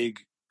a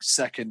big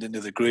second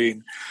into the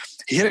green.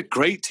 He hit a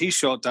great tee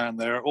shot down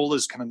there. All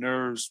his kind of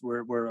nerves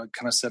were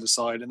kind of set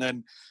aside. And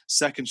then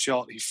second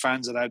shot, he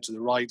fans it out to the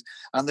right.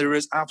 And there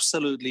is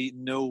absolutely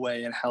no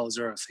way in hell's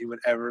earth he would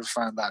ever have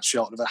found that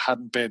shot if it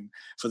hadn't been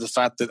for the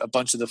fact that a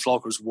bunch of the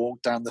flockers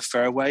walked down the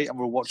fairway and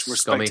we're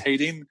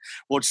spectating,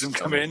 watching them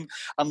come in.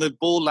 And the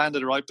ball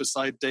landed right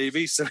beside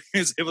Davey, so he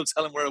was able to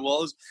tell him where it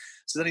was.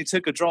 So then he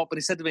took a drop, and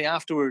he said to me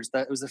afterwards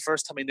that it was the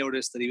first time he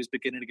noticed that he was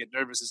beginning to get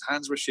nervous. His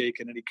hands were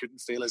shaking, and he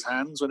couldn't feel his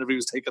hands whenever he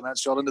was taking that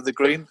shot into the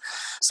green.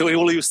 So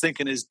all he was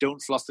thinking is,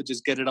 don't fluff it,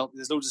 just get it up.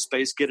 There's loads of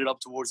space, get it up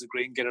towards the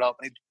green, get it up.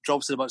 And he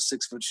drops it about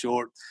 6 foot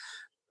short.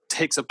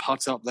 takes a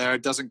putt up there,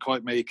 doesn't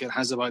quite make it,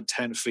 has about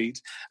 10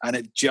 feet, and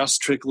it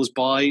just trickles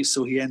by.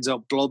 So he ends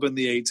up blobbing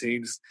the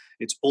 18th.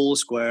 It's all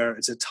square.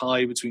 It's a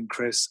tie between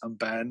Chris and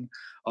Ben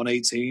on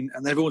 18.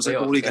 And everyone's like,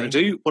 what are we going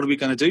to do? What are we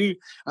going to do?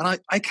 And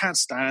I can't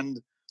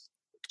stand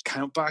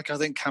countback. I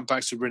think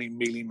countback's a really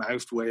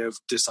mealy-mouthed way of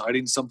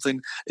deciding something.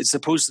 It's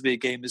supposed to be a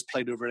game that's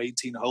played over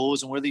 18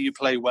 holes, and whether you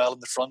play well in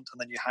the front and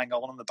then you hang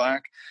on the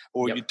back,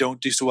 or you don't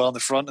do so well in the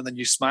front and then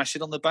you smash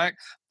it on the back,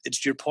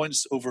 it's your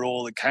points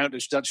overall that count.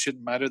 That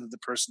shouldn't matter that the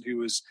person who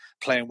was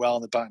playing well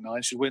on the back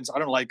nine should win. So I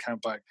don't like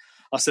countback.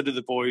 I said to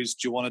the boys,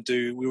 do you want to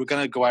do, we were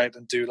going to go out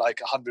and do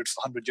like 100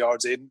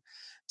 yards in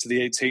to the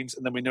 18th,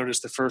 and then we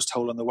noticed the first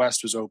hole on the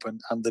west was open,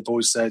 and the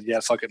boys said, yeah,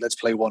 fuck it, let's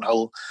play one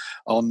hole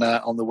on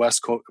the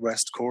west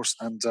course.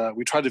 And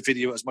we tried to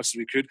video as much as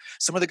we could.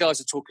 Some of the guys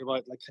are talking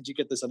about, like, can you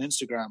get this on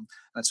Instagram?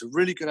 And it's a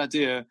really good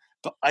idea,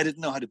 but I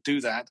didn't know how to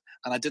do that,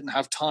 and I didn't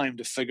have time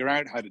to figure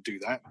out how to do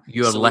that.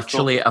 You're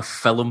literally a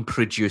film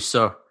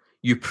producer.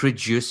 You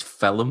produce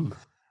film.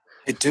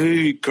 I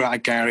do,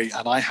 Gary,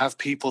 and I have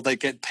people that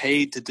get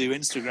paid to do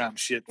Instagram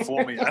shit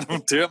for me. I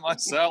don't do it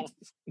myself.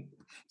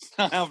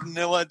 I have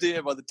no idea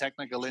about the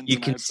technical ins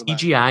and outs of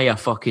that. You can CGI a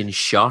fucking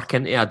shark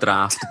into a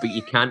draft, but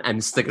you can't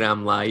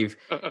Instagram live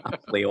a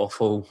playoff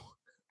hole.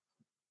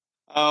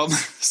 But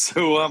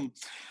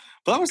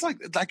that was like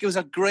it was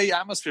a great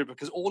atmosphere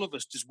because all of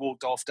us just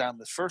walked off down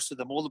the first of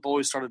them. All the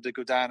boys started to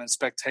go down and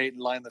spectate and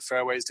line the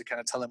fairways to kind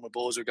of tell them where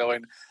balls are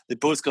going. They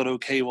both got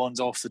okay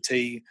ones off the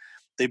tee.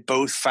 They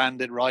both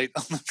fanned it right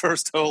on the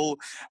first hole.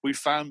 We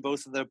found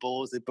both of their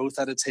balls. They both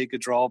had to take a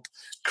drop.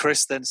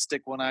 Chris then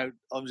stick one out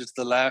to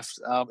the left.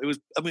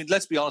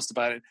 Let's be honest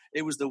about it.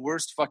 It was the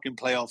worst fucking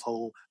playoff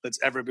hole that's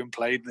ever been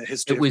played in the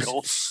history of golf. It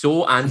was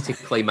so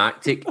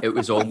anticlimactic. It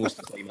was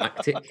almost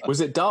climactic. Was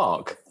it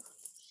dark?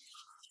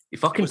 You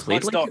fucking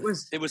played like it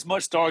was. It was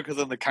much darker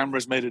than the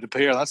cameras made it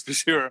appear, that's for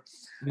sure.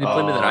 You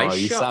played with their eyes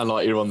you shut. sound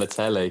like you're on the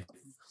telly.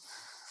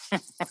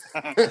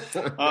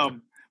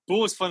 But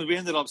what was fun, we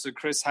ended up, so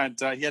Chris had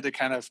to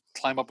kind of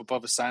climb up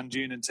above a sand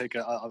dune and take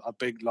a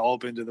big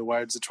lob into the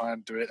wilds to try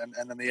and do it.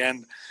 And in the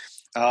end,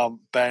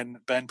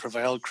 Ben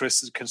prevailed.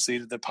 Chris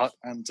conceded the putt,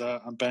 and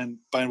Ben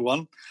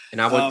won.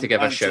 And I want to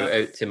give a shout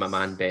out to my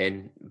man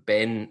Ben.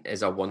 Ben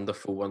is a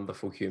wonderful,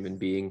 wonderful human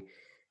being.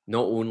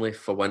 Not only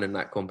for winning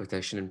that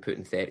competition and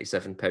putting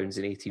 £37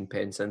 and 18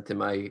 pence into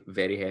my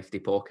very hefty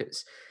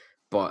pockets,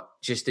 but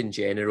just in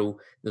general,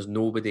 there's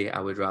nobody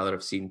I would rather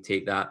have seen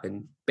take that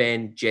than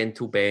Ben,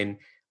 gentle Ben.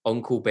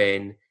 Uncle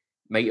Ben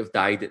might have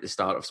died at the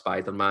start of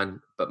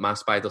Spider-Man, but my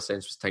spider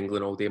sense was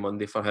tingling all day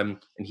Monday for him,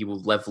 and he will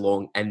live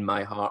long in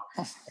my heart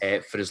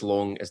for as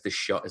long as the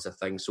shot is a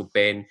thing. So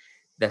Ben,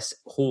 this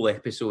whole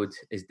episode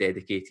is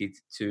dedicated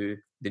to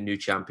the new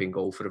champion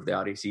golfer of the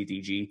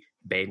RACDG,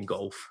 Ben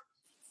Golf.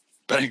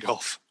 Ben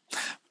Golf.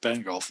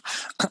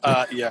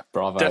 Yeah,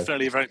 bravo.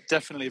 Definitely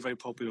a very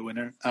popular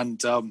winner.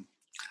 And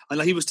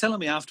he was telling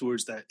me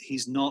afterwards that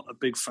he's not a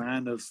big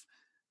fan of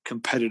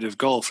competitive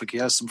golf. Like, he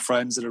has some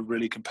friends that are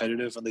really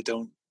competitive, and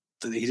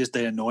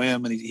they annoy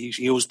him, and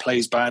he always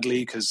plays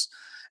badly because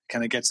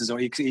kind of gets his own.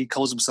 He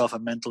calls himself a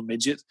mental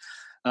midget,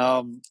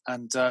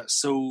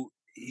 so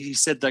he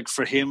said, like,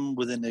 for him,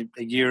 within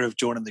a year of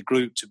joining the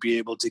group, to be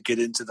able to get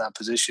into that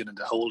position and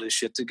to hold his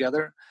shit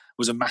together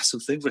was a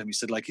massive thing for him. He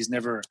said, like, he's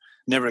never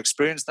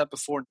experienced that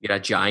before. You're a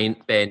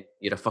giant, Ben.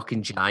 You're a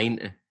fucking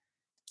giant.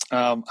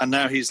 And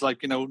now he's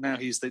like, now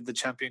he's the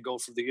champion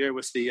golfer of the year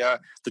with the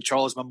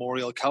Charles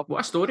Memorial Cup.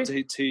 What a story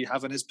to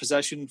have in his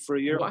possession for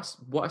a year.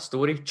 What a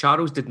story.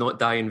 Charles did not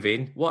die in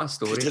vain. What a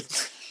story.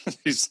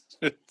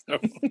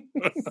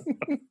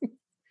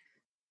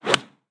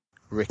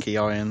 Ricky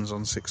Irons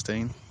on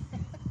 16.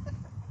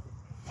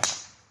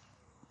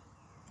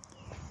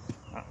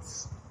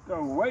 That's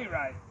go way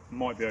right.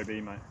 Might be OB,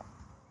 mate.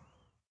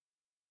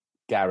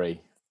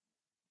 Gary,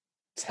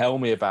 tell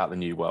me about the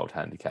new World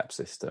Handicap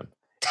system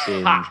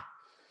in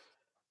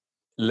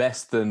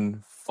less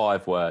than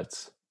 5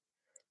 words.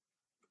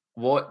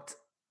 What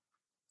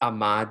a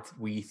mad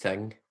wee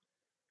thing.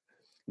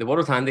 The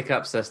World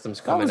Handicap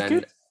system's coming in.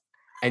 Good.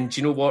 And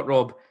do you know what,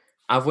 Rob?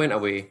 I've went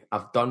away.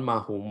 I've done my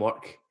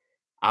homework.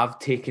 I've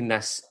taken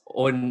this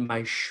on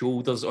my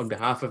shoulders on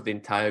behalf of the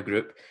entire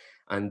group.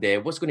 And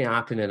what's going to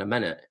happen in a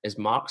minute is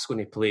Mark's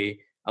going to play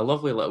a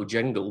lovely little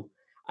jingle,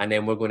 and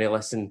then we're going to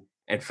listen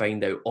and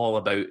find out all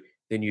about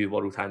the new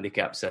World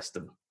Handicap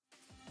system.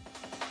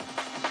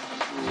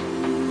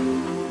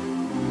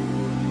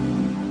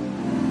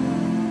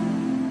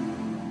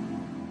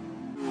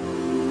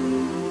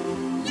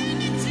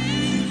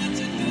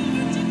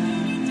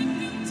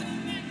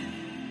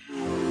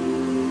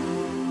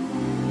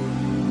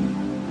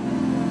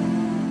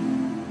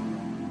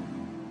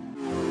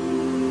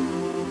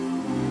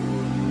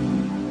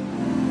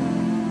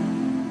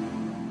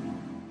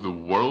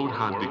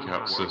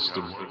 Handicap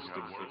system.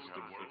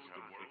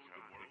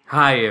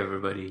 Hi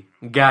everybody,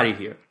 Gary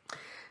here.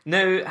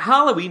 Now,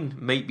 Halloween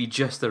might be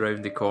just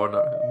around the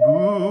corner.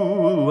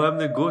 Boo, I'm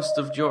the ghost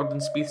of Jordan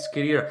Spieth's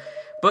career.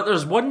 But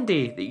there's one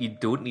day that you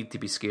don't need to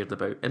be scared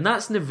about, and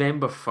that's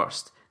November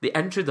 1st, the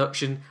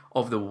introduction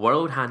of the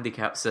World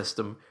Handicap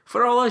System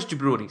for all us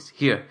jabronis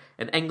here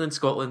in England,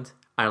 Scotland,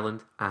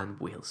 Ireland and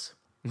Wales.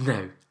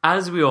 Now,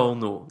 as we all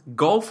know,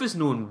 golf is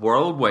known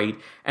worldwide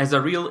as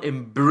a real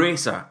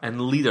embracer and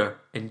leader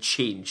in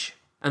change.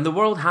 And the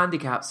World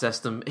Handicap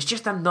System is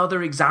just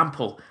another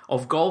example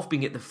of golf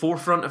being at the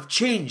forefront of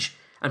change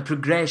and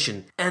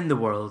progression in the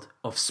world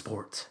of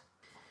sport.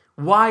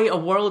 Why a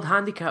World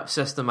Handicap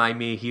System, I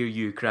may hear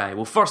you cry?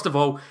 Well, first of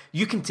all,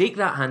 you can take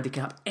that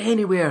handicap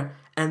anywhere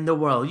in the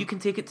world. You can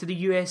take it to the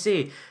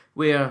USA,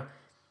 where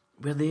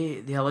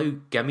they allow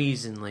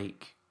gimmies and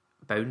like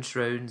bounce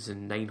rounds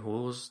and 9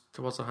 holes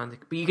towards a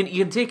handicap. But you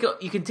can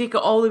take it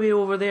all the way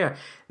over there.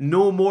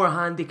 No more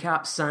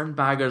handicap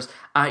sandbaggers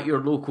at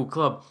your local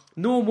club.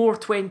 No more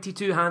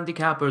 22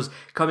 handicappers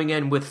coming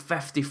in with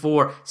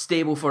 54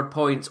 Stableford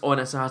points on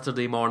a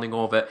Saturday morning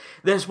of it.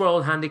 This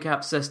World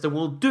Handicap System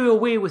will do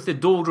away with the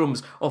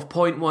doldrums of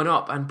 0.1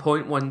 up and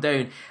 0.1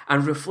 down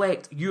and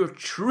reflect your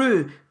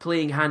true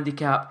playing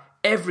handicap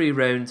every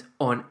round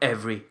on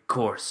every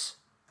course.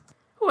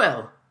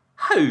 Well,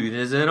 how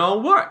does it all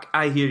work,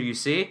 I hear you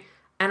say?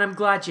 And I'm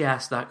glad you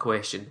asked that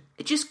question.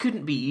 It just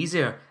couldn't be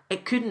easier.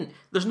 It couldn't.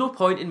 There's no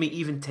point in me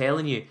even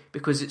telling you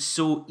because it's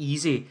so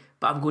easy,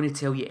 but I'm going to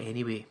tell you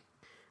anyway.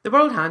 The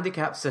World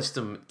Handicap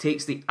System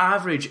takes the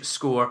average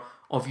score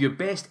of your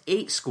best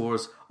 8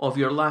 scores of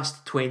your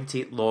last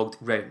 20 logged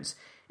rounds.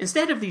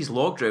 Instead of these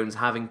logged rounds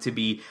having to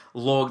be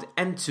logged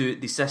into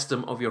the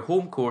system of your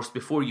home course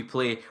before you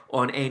play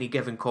on any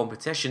given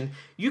competition,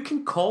 you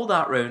can call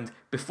that round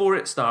before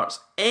it starts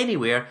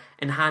anywhere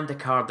and hand a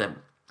card in.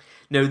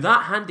 Now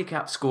that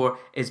handicap score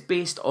is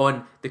based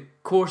on the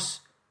course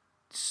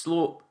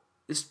slope.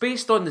 It's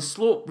based on the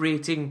slope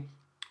rating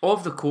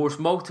of the course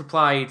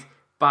multiplied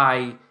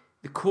by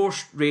the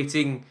course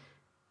rating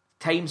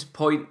times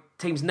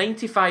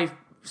 95.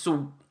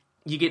 So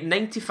you get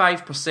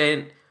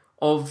 95%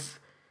 of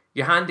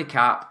your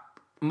handicap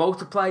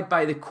multiplied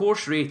by the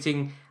course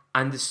rating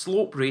and the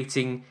slope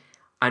rating,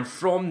 and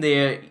from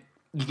there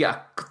you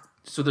get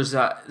so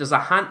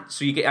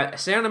you get a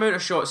certain amount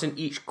of shots in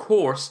each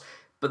course,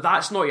 but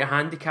that's not your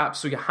handicap.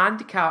 So your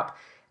handicap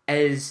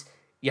is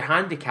your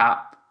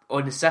handicap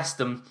on the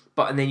system,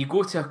 and then you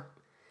go to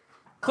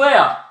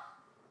Claire,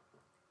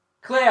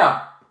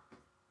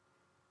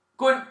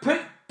 go and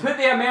put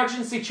the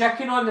emergency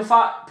chicken on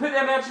put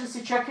the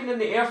emergency chicken in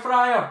the air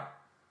fryer.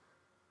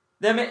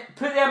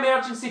 Put the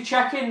emergency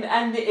chicken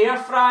in the air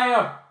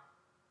fryer.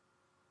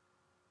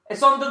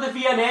 It's under the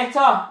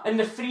Viennetta in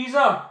the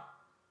freezer.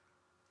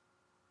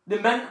 The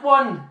mint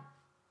one.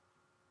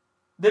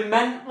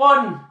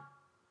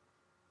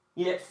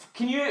 Yeah,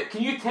 can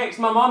you text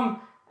my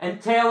mum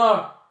and tell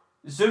her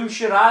Zoom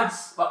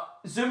charades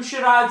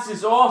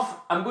is off.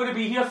 I'm going to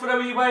be here for a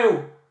wee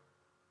while.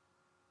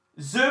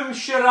 Zoom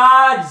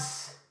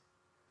charades.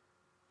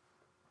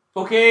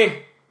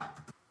 Okay.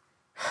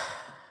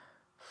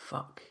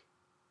 Fuck.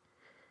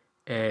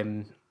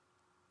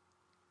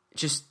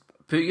 Just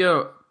put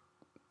your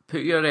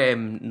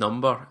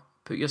number,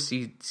 put your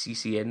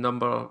CCN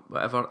number,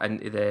 whatever,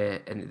 into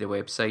the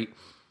website,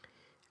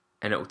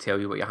 and it'll tell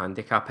you what your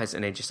handicap is,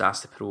 and then just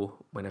ask the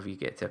pro whenever you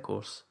get to a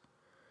course.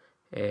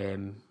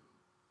 It's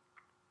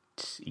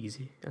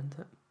easy, isn't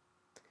it?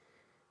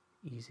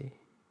 Easy.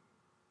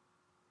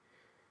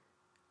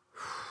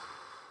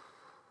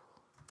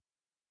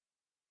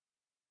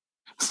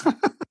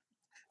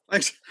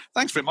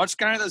 Thanks very much,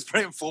 Gary. That's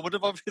very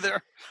informative of you there.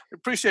 I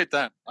appreciate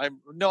that. I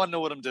know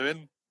what I'm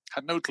doing.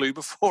 Had no clue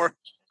before.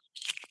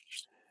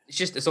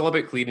 It's all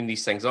about clearing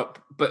these things up.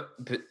 But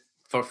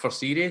for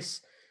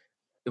serious,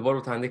 the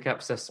World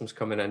Handicap System's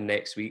coming in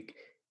next week.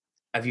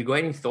 Have you got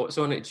any thoughts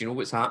on it? Do you know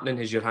what's happening?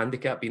 Has your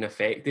handicap been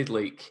affected?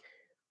 Like,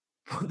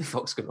 what the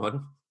fuck's going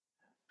on?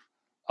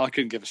 I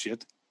couldn't give a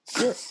shit.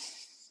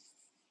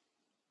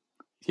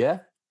 Yeah,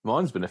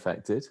 mine's been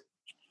affected.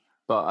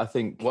 But I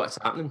think what's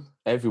happening?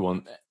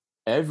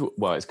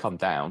 Well, it's come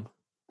down,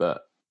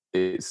 but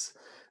I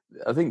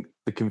think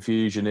the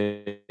confusion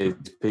is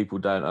people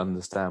don't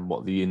understand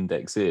what the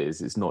index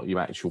is. It's not your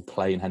actual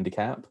playing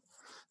handicap.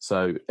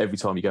 So every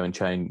time you go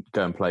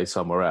and play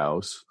somewhere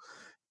else,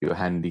 your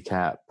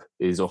handicap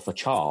is off a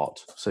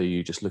chart. So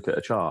you just look at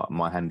a chart.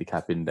 My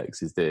handicap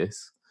index is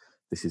this.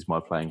 This is my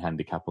playing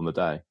handicap on the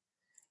day.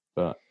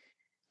 But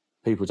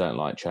people don't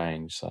like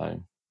change,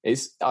 so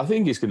I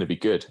think it's going to be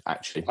good,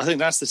 actually. I think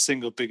that's the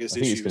single biggest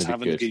issue, is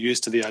having to get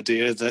used to the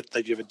idea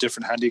that you have a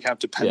different handicap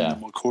depending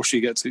on what course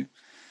you get to,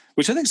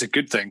 which I think is a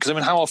good thing. Because, I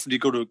mean, how often do you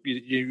go to,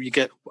 you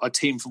get a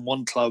team from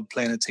one club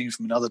playing a team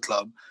from another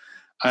club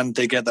and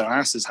they get their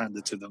asses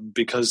handed to them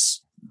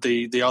because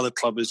the other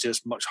club is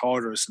just much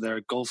harder, so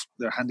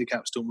their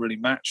handicaps don't really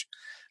match.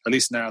 At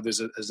least now there's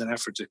an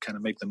effort to kind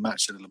of make them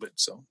match a little bit.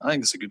 So I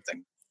think it's a good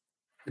thing.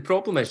 The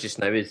problem is just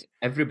now is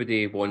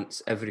everybody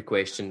wants every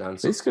question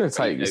answered. It's going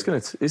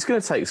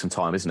to take some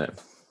time, isn't it?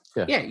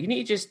 Yeah, you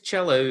need to just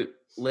chill out,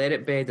 let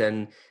it bed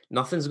in.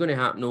 Nothing's going to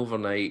happen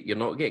overnight. You're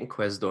not getting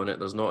quizzed on it.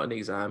 There's not an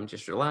exam.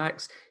 Just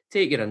relax.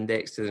 Take your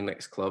index to the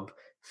next club.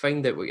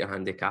 Find out what your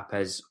handicap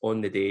is on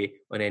the day,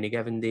 on any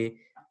given day,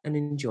 and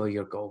enjoy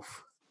your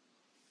golf.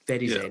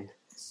 Very zen.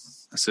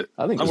 That's it.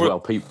 I think as well,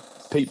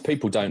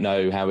 people don't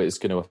know how it's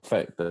going to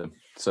affect them.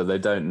 So they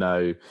don't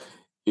know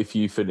if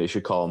you finish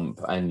a comp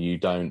and you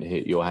don't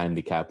hit your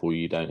handicap or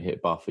you don't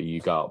hit buffer,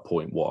 you go up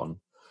 0.1.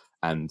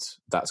 And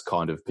that's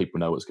kind of, people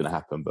know what's going to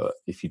happen. But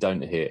if you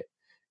don't hit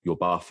your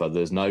buffer,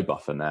 there's no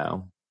buffer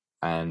now.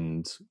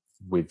 And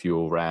with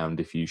your round,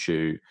 if you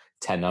shoot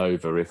 10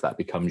 over, if that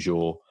becomes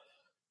your,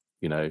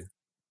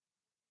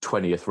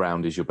 20th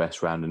round is your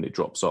best round and it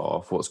drops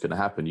off, what's going to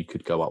happen? You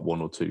could go up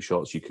 1 or 2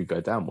 shots. You could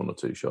go down 1 or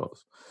 2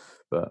 shots.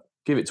 But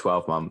give it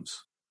 12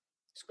 months.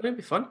 It's going to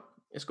be fun.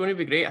 It's going to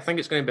be great. I think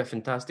it's going to be a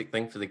fantastic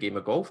thing for the game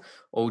of golf.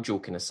 All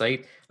joking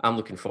aside, I'm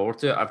looking forward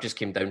to it. I've just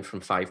came down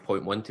from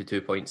 5.1 to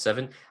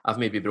 2.7. I've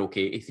maybe broke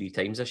 83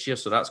 times this year,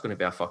 so that's going to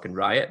be a fucking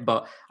riot.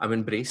 But I'm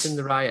embracing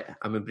the riot.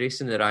 I'm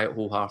embracing the riot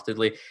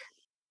wholeheartedly.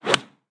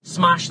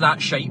 Smash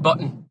that shite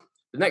button.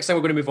 The next thing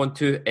we're going to move on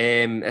to,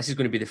 this is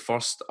going to be the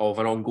first of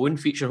an ongoing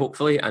feature,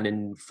 hopefully, and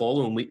in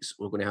following weeks,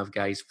 we're going to have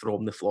guys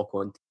from the flock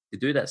on to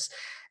do this.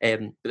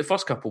 But the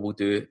first couple we'll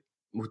do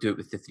it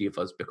with the three of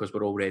us because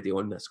we're already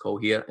on this call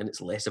here and it's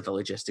less of a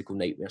logistical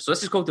nightmare. So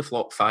this is called the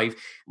Flock 5, and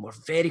we're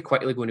very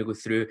quickly going to go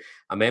through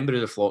a member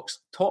of the Flock's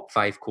top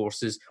 5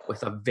 courses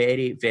with a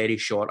very, very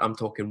short, I'm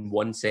talking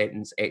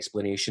 1-sentence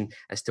explanation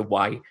as to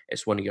why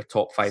it's one of your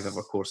top 5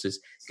 ever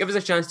courses. Give us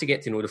a chance to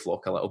get to know the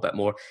Flock a little bit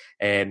more.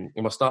 And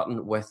we're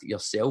starting with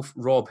yourself,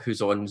 Rob,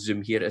 who's on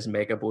Zoom here as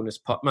Mega Bonus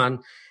Puttman.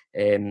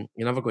 You're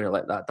never going to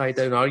let that die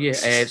down, are you?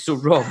 So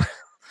Rob...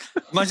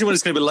 Imagine what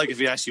it's going to be like if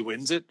he actually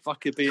wins it.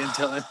 Fuck, it'd be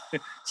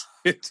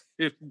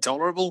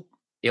intolerable.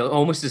 Yeah,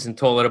 almost as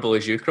intolerable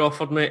as you,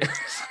 Crawford, mate.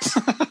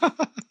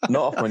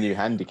 Not off my new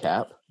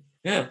handicap.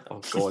 Yeah.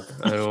 Oh, God,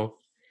 I know.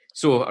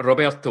 So,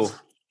 Roberto,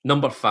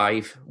 number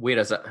 5, where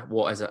is it?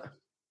 What is it?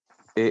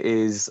 It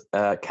is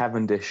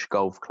Cavendish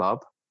Golf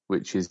Club,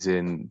 which is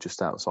in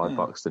just outside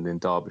Buxton in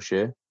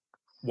Derbyshire.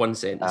 1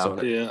 sentence on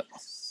it. Yeah.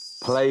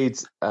 Played.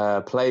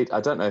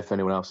 I don't know if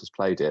anyone else has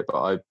played it,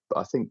 but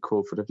I think,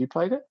 Crawford, have you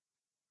played it?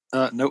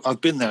 No,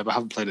 I've been there, but I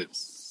haven't played it.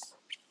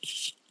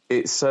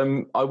 It's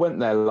I went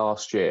there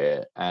last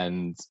year,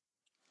 and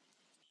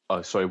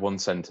 1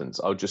 sentence.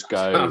 I'll just go.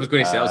 I was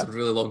going to say that was a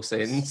really long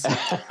sentence.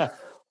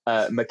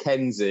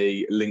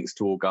 Mackenzie links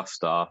to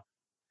Augusta.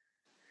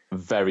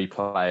 Very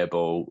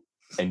playable,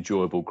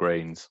 enjoyable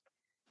greens.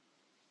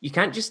 You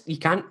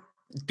can't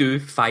do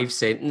 5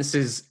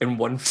 sentences in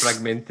one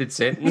fragmented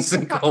sentence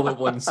and call it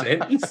 1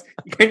 sentence.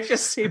 You can't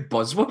just say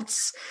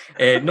buzzwords.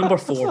 Number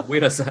 4,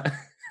 where is it?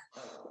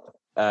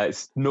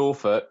 It's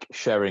Norfolk,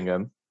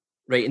 Sheringham.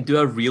 Right, and do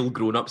a real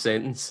grown-up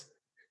sentence.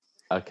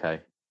 Okay.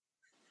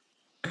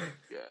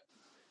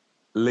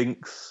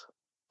 Links,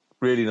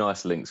 really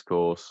nice links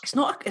course. It's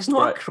not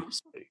a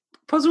cross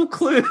puzzle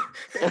clue.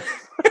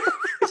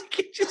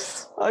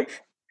 It's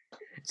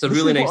a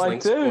really nice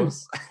links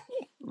course.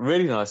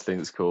 Really nice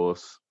links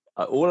course.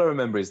 All I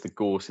remember is the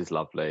course is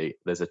lovely.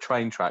 There's a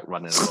train track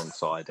running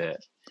alongside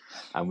it,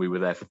 and we were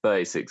there for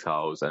 36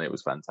 holes, and it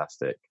was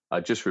fantastic.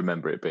 I just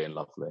remember it being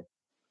lovely.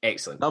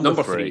 Excellent.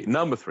 Number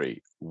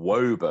three,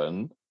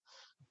 Woburn.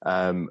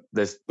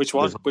 There's which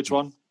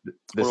one?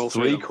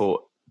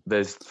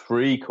 There's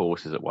 3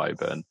 courses at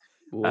Woburn,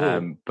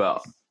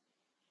 but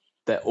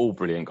they're all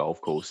brilliant golf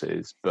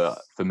courses.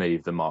 But for me,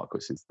 the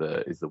Marquis is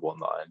the one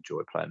that I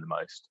enjoy playing the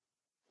most.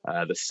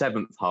 The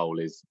 7th hole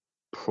is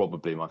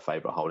probably my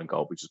favourite hole in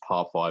golf, which is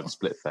par 5,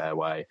 split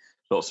fairway,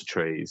 lots of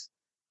trees.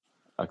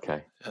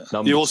 Okay.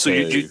 You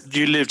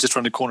live just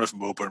around the corner from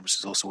Woburn, which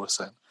is also worth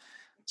saying.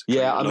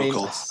 Yeah, I mean,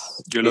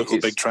 your local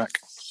big track.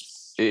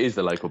 It is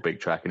the local big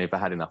track, and if I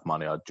had enough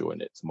money, I'd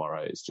join it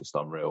tomorrow. It's just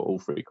unreal. All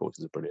 3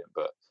 courses are brilliant,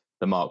 but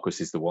the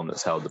Marquis is the one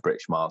that's held the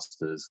British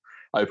Masters,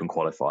 Open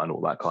qualifying,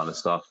 all that kind of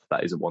stuff.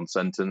 That isn't 1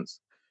 sentence.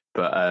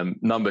 But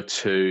number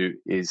 2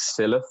 is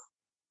Silloth.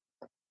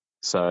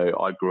 So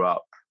I grew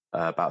up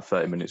about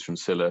 30 minutes from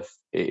Silloth.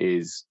 It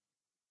is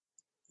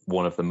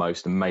one of the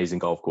most amazing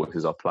golf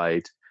courses I've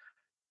played.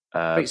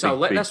 Right, so I'll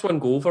let this one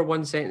go over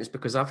 1 sentence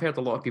because I've heard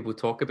a lot of people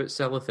talk about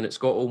Silloth and it's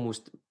got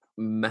almost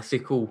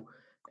mythical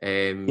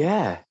words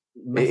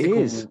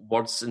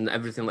and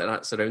everything like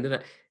that surrounding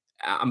it.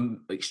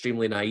 I'm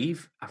extremely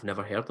naive. I've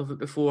never heard of it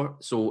before.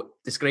 So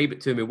describe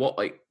it to me.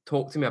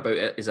 Talk to me about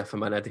it as if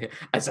I'm an idiot.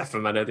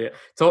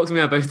 Talk to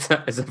me about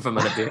it as if I'm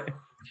an idiot.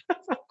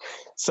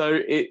 So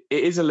it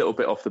is a little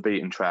bit off the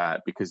beaten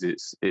track because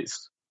it's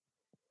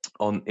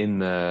in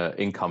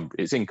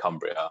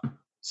Cumbria.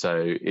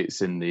 So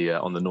it's in the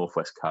on the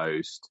northwest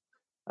coast.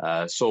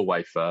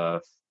 Solway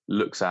Firth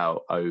looks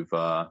out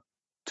over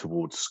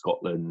towards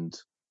Scotland,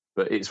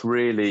 but it's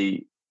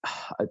really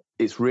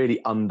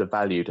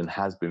undervalued and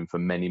has been for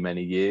many,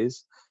 many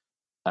years.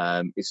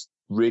 It's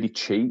really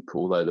cheap,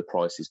 although the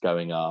price is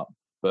going up.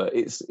 But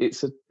it's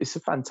a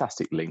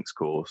fantastic links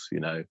course.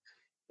 You know,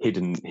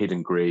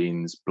 hidden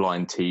greens,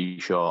 blind tee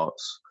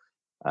shots.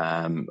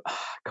 Can't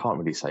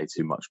really say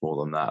too much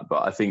more than that,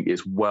 but I think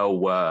it's well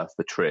worth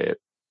the trip.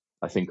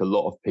 I think a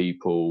lot of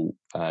people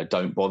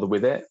don't bother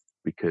with it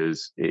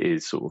because it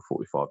is sort of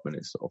 45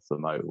 minutes off the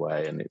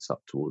motorway and it's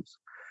up towards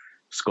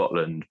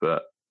Scotland,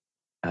 but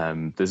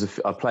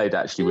I played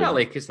actually with. Not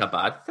like it's a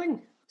bad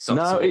thing.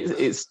 No,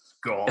 it's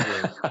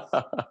Scotland.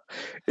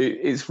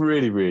 It's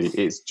really, really,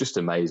 it's just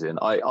amazing.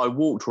 I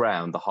walked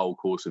around the whole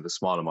course with a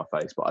smile on my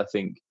face, but I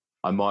think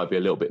I might be a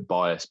little bit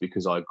biased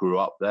because I grew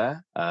up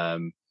there.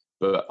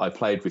 But I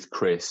played with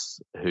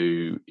Chris,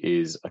 who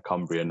is a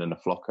Cumbrian and a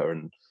Flocker,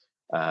 and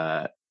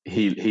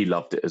he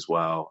loved it as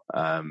well.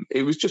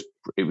 It was just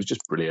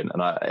brilliant,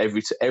 and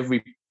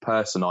every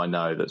person I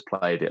know that's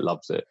played it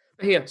loves it.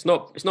 Here, it's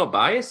not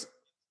biased.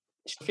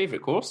 It's your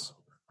favourite course.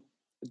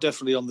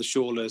 Definitely on the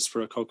short list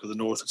for a Cock of the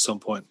North at some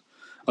point.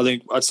 I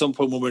think at some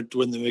point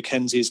when the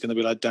Mackenzie is going to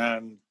be like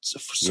down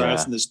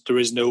south and there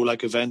is no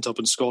like event up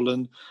in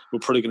Scotland, we're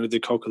probably going to do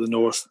Cock of the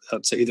North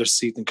at either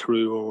Seaton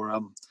Carew or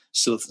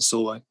Silith and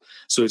Solway.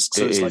 So it's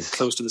like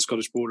close to the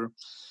Scottish border.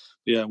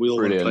 Yeah, we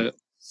all want to play it.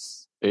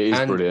 It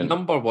is brilliant.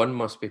 Number one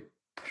must be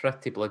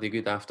pretty bloody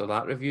good after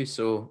that review.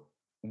 So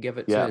give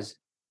it to us.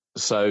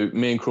 So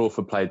me and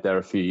Crawford played there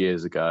a few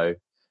years ago.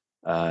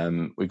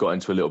 We got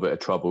into a little bit of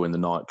trouble in the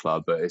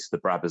nightclub, but it's the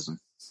Brabazon.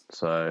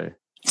 So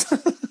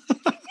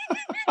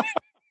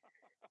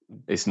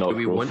it's not. Do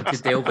we Crawford. want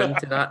to delve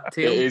into that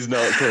tale? It is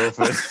not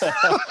Crawford.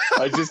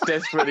 I just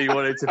desperately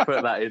wanted to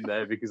put that in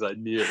there because I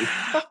knew.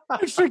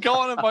 I'd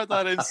forgotten about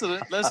that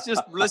incident. Let's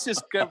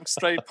just get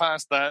straight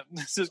past that.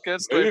 Let's just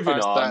get straight Moving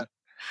past on. that.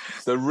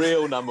 The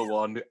real number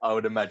one, I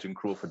would imagine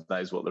Crawford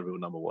knows what the real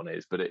number one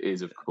is, but it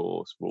is, of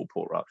course, Royal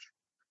Portrush.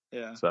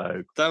 Yeah,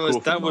 so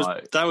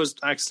that was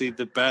actually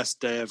the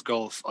best day of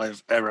golf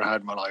I've ever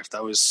had in my life.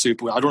 That was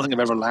super. I don't think I've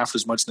ever laughed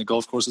as much in the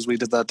golf course as we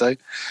did that day.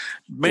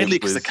 Mainly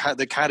because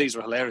the caddies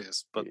were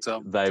hilarious, but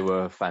they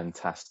were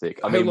fantastic.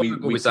 I mean, we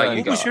what was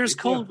yours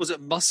called? Was it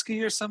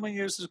Muskie or something?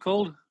 Yours was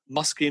called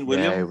Muskie and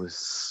William. Yeah, it was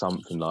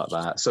something like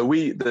that. So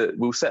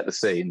we'll set the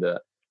scene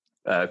that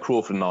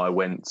Crawford and I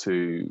went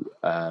to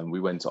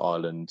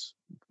Ireland.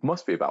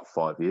 Must be about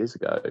 5 years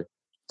ago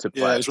to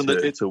play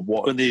to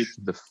watch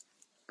the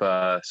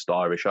first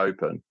Irish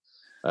Open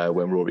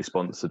when Rory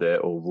sponsored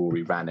it or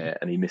Rory ran it,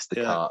 and he missed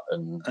the cut.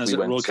 And we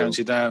went Royal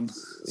County Down.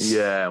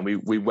 Yeah, and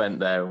we went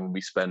there and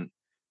we spent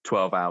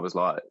 12 hours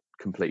like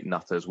complete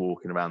nutters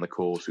walking around the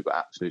course. We got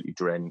absolutely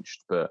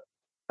drenched, but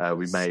I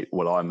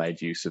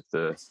made use of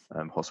the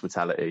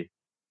hospitality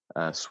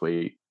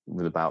suite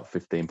with about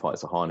 15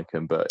 pints of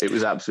Heineken, but it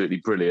was absolutely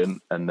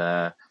brilliant. And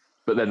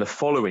but then the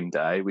following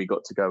day we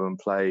got to go and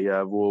play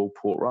Royal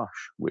Portrush,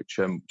 which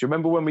do you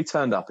remember when we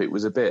turned up? It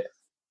was a bit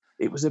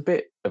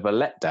of a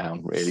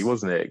letdown, really,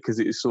 wasn't it? Because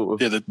it was sort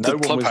of the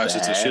clubhouse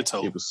is a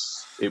shithole.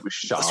 It was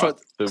shut. That's right.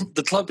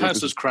 The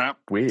clubhouse was crap.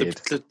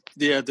 Weird.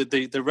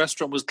 The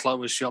restaurant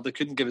was shut. They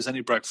couldn't give us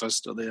any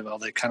breakfast. Or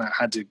they kind of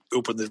had to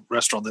open the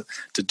restaurant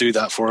to do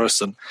that for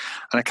us, and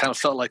I kind of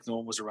felt like no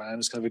one was around. It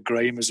was kind of a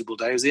grey, miserable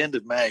day. It was the end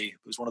of May.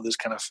 It was one of those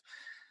kind of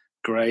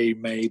grey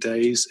May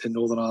days in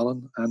Northern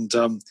Ireland, and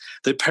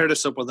they paired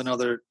us up with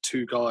another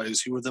two guys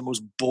who were the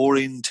most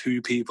boring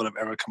two people I've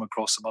ever come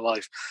across in my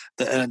life.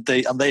 And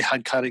they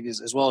had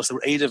caddies as well, so there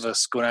were 8 of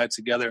us going out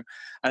together.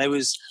 And it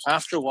was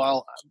after a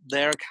while,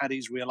 their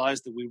caddies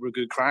realised that we were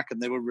good crack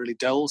and they were really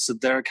dull, so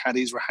their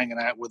caddies were hanging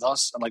out with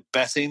us and like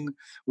betting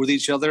with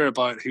each other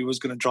about who was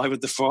going to drive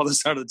it the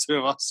farthest out of the two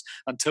of us,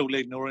 and totally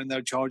ignoring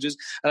their charges.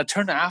 And it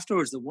turned out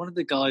afterwards that one of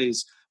the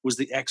guys was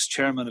the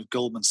ex-chairman of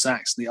Goldman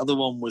Sachs, and the other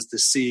one was the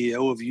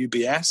CEO of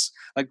UBS,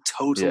 like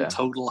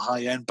total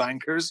high-end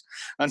bankers,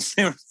 and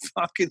they were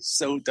fucking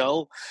so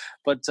dull.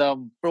 But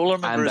all I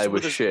remember and they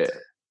were shit.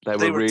 They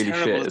were really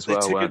terrible. Shit as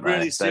well, they took weren't it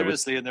really they?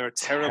 seriously, and they were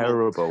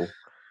terrible.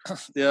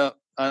 Yeah.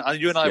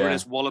 And you and I were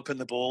just walloping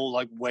the ball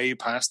like way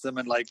past them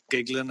and like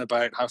giggling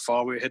about how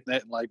far we were hitting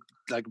it and like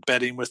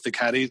betting with the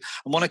caddies.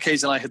 On one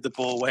occasion, I hit the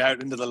ball way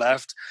out into the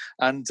left,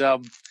 and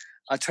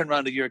I turned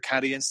around to your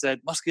caddy and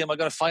said, "Muskie, am I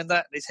going to find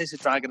that?" And he takes a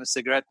drag and a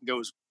cigarette and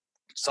goes,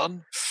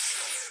 "Son,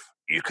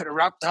 you could have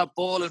wrapped that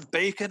ball in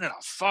bacon and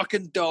a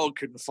fucking dog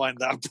couldn't find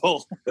that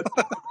ball."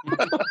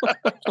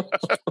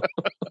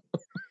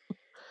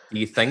 Do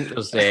you think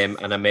there's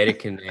an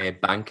American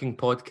banking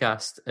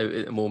podcast out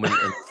at the moment,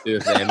 and 2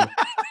 of them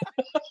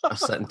are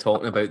sitting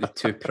talking about the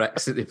 2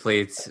 pricks that they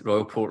played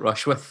Royal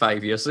Portrush with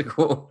 5 years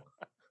ago?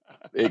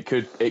 It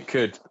could be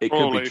true.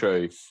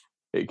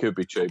 It could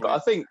be true. But I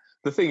think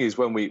the thing is,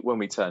 when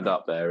we turned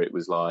up there, it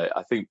was like,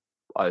 I think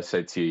I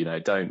said to you,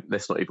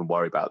 let's not even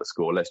worry about the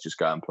score. Let's just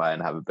go and play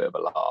and have a bit of a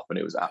laugh. And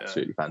it was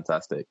absolutely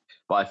fantastic.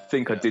 But I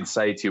think I did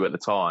say to you at the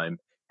time,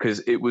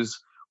 because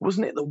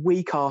wasn't it the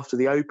week after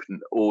the Open,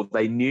 or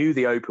they knew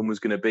the Open was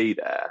going to be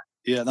there?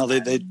 Yeah, no,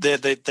 they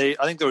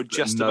I think they were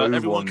just about,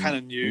 everyone kind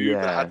of knew,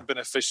 but it hadn't been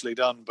officially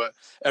done, but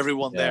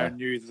everyone there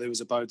knew that it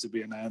was about to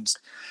be announced.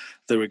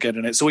 They were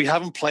getting it. So we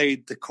haven't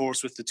played the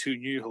course with the 2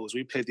 new holes.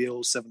 We played the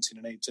old 17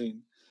 and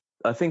 18.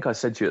 I think I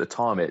said to you at the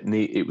time,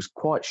 it was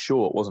quite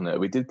short, wasn't it?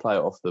 We did play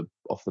it off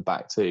the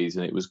back tees,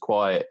 and it was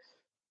quite.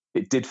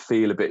 It did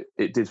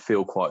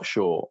feel quite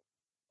short.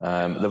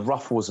 The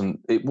rough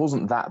wasn't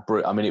that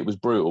brutal. I mean, it was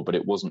brutal, but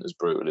it wasn't as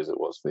brutal as it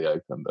was for the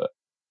Open. But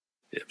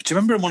Yeah, but do you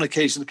remember on one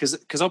occasion,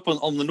 because up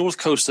on the north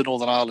coast of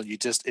Northern Ireland,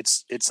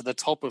 it's at the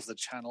top of the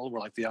channel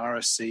where like the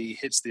RSC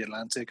hits the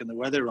Atlantic, and the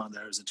weather around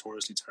there is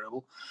notoriously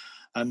terrible.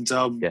 And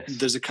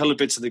there's a couple of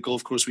bits of the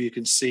golf course where you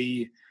can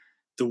see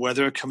the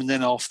weather coming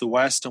in off the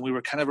west, and we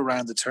were kind of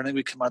around the turning.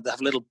 We come out, they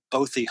have a little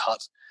bothy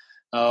hut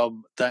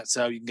that's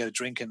how you can get a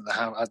drink in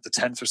at the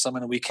 10th or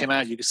something. And we came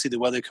out, you could see the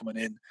weather coming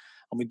in,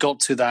 and we got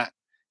to that.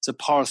 It's a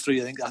par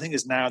 3. I think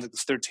it's now like the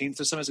 13th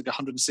or something. It's like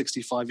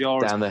 165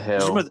 yards down the hill.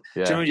 Do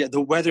you remember,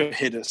 the weather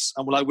hit us,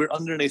 and we're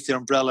underneath the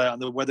umbrella,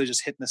 and the weather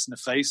just hitting us in the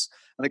face.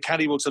 And the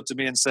caddy walks up to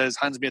me and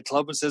hands me a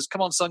club and says, "Come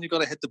on, son, you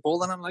got to hit the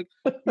ball." And I'm like,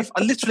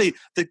 I literally,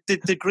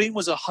 the green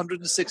was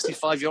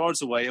 165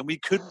 yards away, and we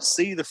couldn't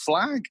see the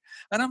flag.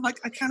 And I'm like,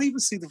 I can't even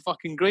see the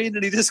fucking green.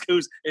 And he just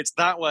goes, "It's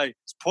that way.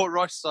 It's Port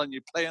Rush, son.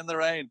 You play in the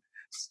rain."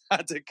 I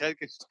had to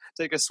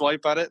take a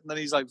swipe at it, and then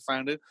he's like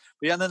found it.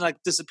 But yeah, and then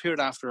like disappeared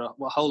after a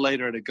hole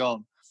later. It had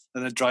gone,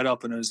 and it dried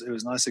up, and it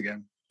was nice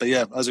again. But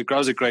yeah, it was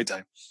a great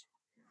day.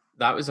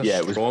 That was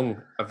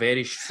a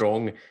very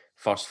strong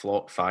first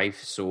flock 5.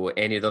 So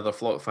any of the other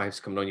flock 5s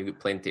coming on, you've got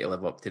plenty to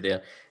live up to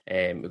there.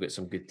 We've got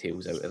some good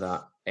tales out of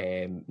that.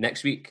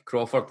 Next week,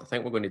 Crawford, I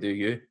think we're going to do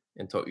you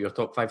and talk your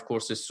top 5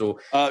 courses. So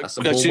that's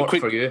some homework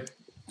for you.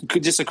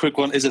 Just a quick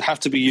one. Does it have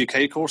to be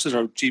UK courses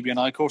or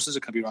GBNI courses?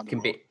 It can be around the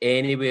world? Can be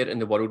anywhere in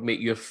the world, mate.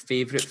 Your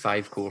favourite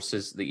 5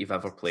 courses that you've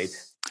ever played.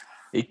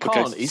 He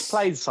can't. Okay. He's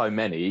played so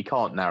many. He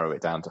can't narrow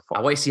it down to 5.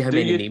 I want to see how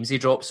many names he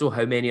drops. So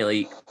how many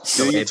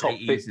top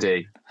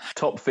 50?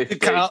 Top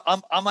 50.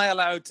 Am I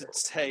allowed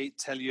to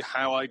tell you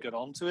how I got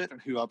onto it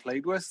and who I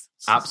played with?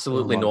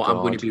 Absolutely not. God.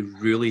 I'm going to be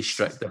really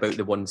strict about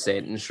the one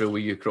sentence rule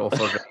with you,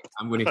 Crawford.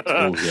 I'm going to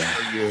tell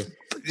you.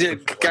 Yeah,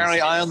 Gary,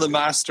 I am the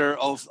master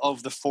of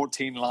the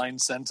 14-line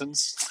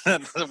sentence.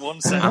 One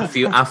sentence.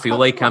 I feel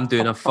like I'm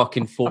doing a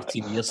fucking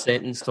 14-year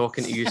sentence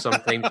talking to you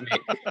sometimes,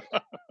 mate.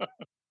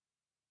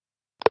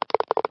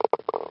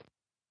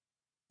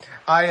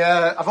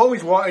 I've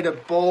always wanted a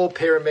ball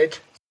pyramid.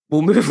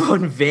 We'll move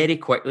on very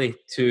quickly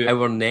to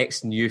our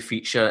next new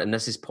feature, and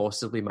this is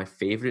possibly my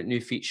favourite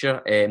new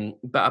feature. Bit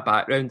of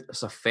background,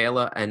 it's a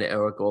fella in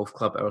our golf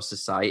club, our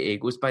society. He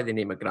goes by the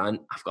name of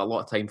Grant. I've got a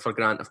lot of time for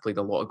Grant. I've played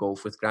a lot of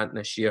golf with Grant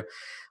this year,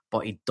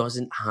 but he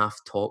doesn't half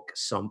talk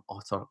some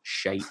utter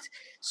shite.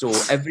 So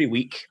every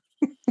week,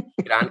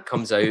 Grant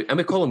comes out, and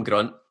we call him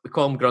Grunt. We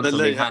call him Grunt.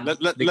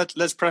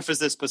 Let's preface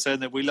this by saying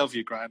that we love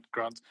you, Grant.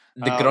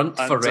 The Grunt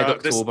for Red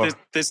October.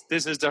 This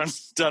is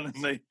done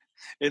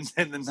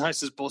in the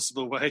nicest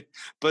possible way.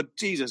 But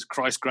Jesus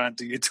Christ,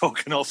 Grant, you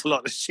talk an awful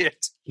lot of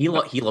shit. He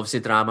loves the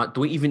drama.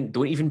 Don't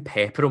even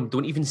pepper him.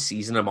 Don't even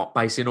season him up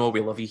by saying, "Oh,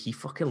 we love you." He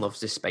fucking loves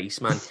the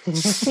spice, man.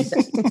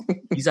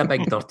 He's a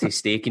big dirty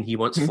steak, and he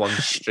wants flung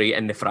straight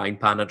in the frying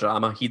pan of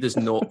drama. He does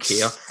not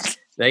care,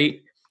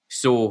 right?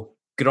 So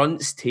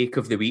Grunt's take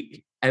of the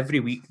week.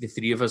 Every week, the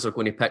 3 of us are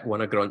going to pick one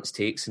of Grunt's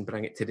takes and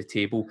bring it to the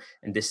table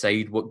and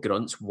decide what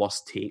Grunt's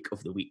worst take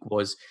of the week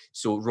was.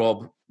 So,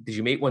 Rob, did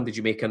you make one? Did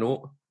you make a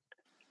note?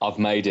 I've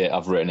made it.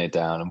 I've written it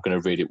down. I'm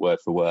going to read it word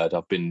for word.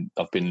 I've been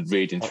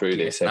reading through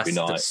this every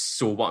night. That's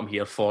so what I'm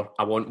here for.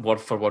 I want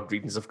word for word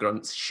readings of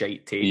Grunt's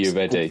shite takes. Are you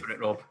ready? Go for it,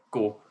 Rob.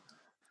 Go.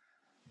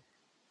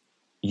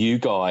 You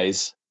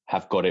guys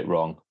have got it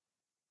wrong.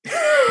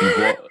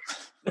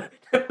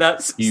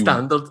 That's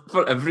standard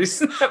for every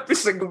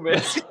single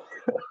message.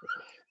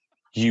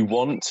 You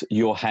want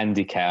your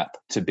handicap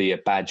to be a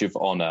badge of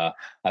honour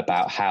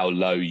about how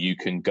low you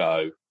can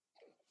go.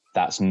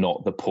 That's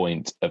not the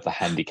point of the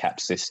handicap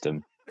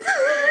system.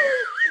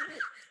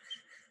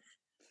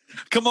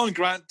 Come on,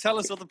 Grant. Tell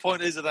us what the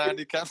point is of the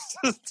handicap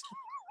system.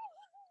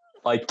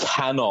 I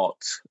cannot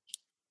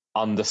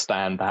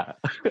understand that.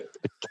 I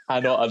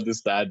cannot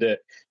understand it.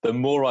 The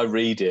more I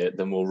read it,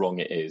 the more wrong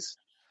it is.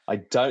 I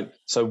don't.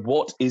 So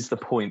what is the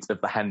point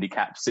of the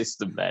handicap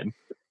system then?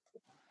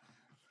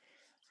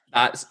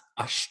 That's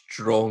a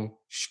strong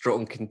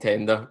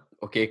contender.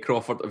 Okay,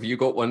 Crawford, have you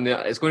got one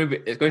there? It's going to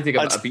take a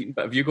bit of beating,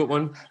 but have you got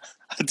one?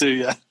 I do,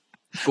 yeah.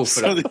 Go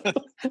for it.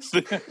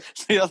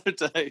 The other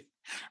day,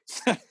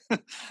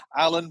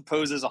 Alan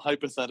poses a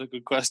hypothetical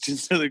question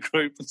to the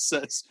group and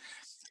says,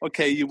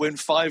 "Okay, you win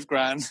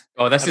 $5,000."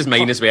 Oh, this is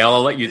mine as well.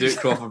 I'll let you do it,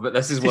 Crawford, but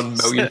this is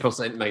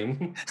 1,000,000%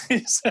 mine. He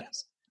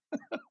says,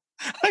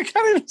 I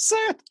can't even say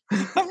it.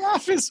 I'm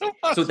laughing so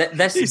much. So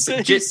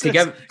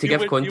to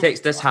give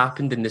context, this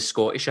happened in the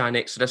Scottish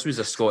annex. So this was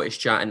a Scottish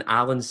chat, and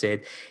Alan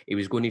said he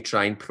was going to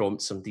try and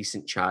prompt some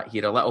decent chat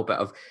here, a little bit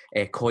of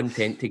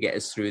content to get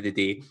us through the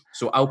day.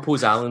 So I'll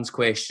pose Alan's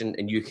question,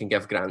 and you can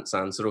give Grant's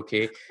answer.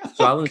 Okay.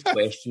 So Alan's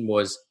question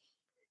was: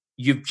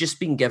 you've just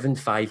been given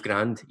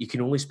 $5,000. You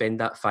can only spend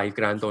that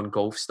 $5,000 on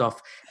golf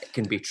stuff. It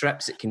can be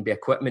trips, it can be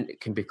equipment, it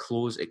can be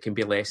clothes, it can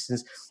be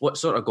lessons. What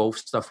sort of golf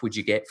stuff would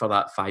you get for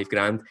that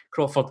 $5,000?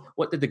 Crawford,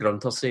 what did the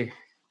grunter say?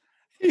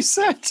 He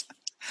said,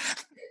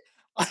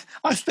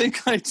 I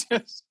think I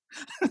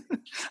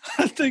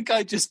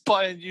just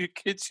buy a new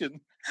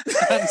kitchen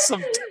and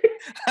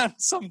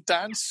some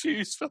dance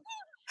shoes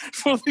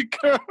for the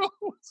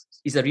girls.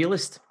 He's a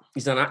realist.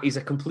 He's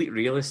a complete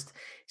realist.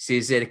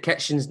 He says the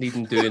kitchen's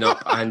needing doing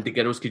up and the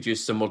girls could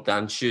use some more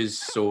dance shoes.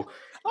 So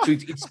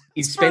he'd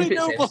spent it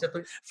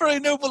sensibly. Very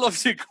noble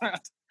of you,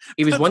 Grant.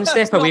 He was one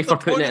step away for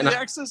putting it in the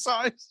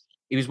exercise.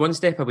 He was one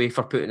step away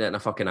for putting it in a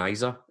fucking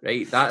Isa,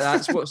 right?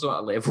 That's what sort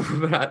of level we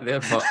were at there.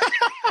 But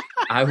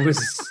I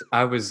was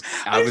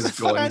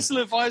going. Financial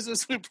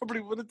advisors we probably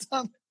would have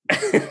done.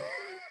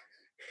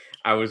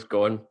 I was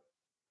gone.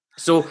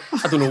 So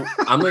I don't know.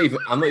 I'm not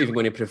even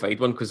going to provide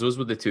one because those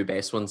were the two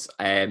best ones,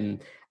 and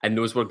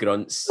those were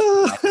Grunt's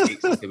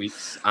takes of the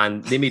weeks,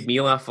 and they made me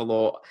laugh a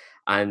lot.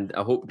 And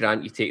I hope,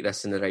 Grant, you take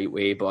this in the right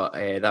way. But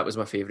that was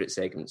my favourite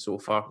segment so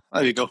far.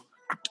 There you go.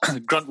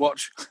 Grunt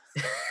watch.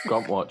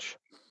 Grunt watch.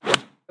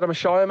 I'm a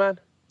Shire man.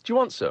 Do you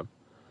want some?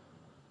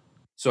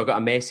 So I got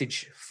a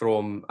message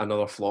from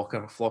another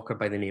flocker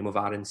by the name of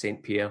Aaron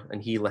St. Pierre,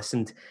 and he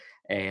listened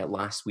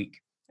last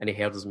week, and he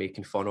heard us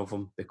making fun of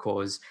him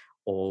because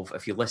of,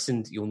 if you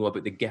listened, you'll know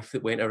about the gif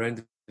that went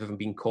around of him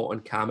being caught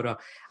on camera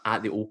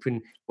at the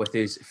Open with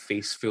his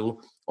face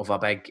full of a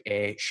big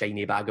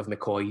shiny bag of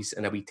McCoys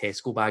and a wee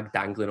Tesco bag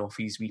dangling off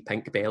his wee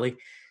pink belly.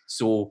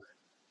 So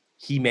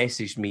he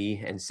messaged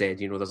me and said,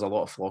 there's a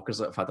lot of flockers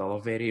that have had other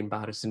very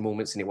embarrassing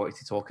moments and he wanted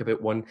to talk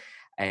about one.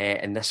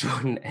 And this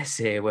one is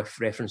with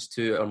reference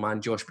to our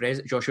man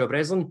Joshua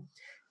Breslin,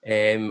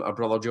 our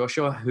brother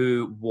Joshua,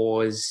 who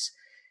was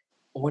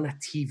on a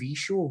TV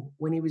show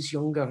when he was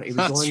younger. He was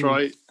That's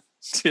right.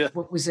 Yeah.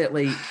 What was it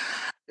like?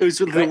 It was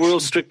with the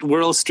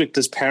World's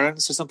Strictest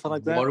Parents or something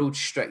like that. World's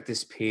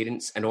Strictest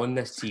Parents. And on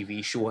this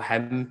TV show,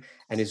 him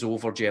and his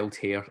over-gelled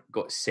hair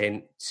got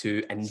sent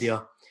to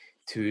India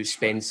to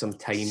spend some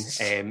time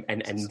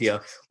in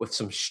India with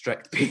some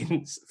strict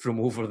parents from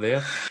over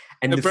there.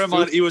 And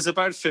he was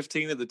about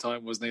 15 at the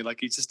time, wasn't he? Like,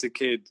 he's just a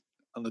kid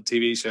on the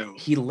TV show.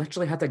 He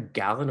literally had a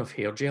gallon of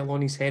hair gel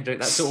on his head, right?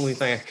 That's the only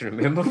thing I can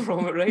remember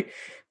from it, right?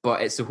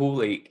 But it's the whole,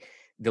 like,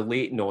 the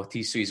late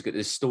noughties, so he's got the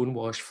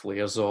stonewash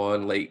flares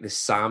on, like the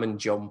salmon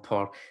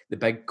jumper, the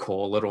big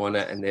collar on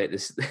it, and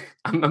this.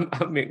 I'm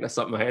making this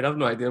up in my head. I have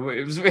no idea what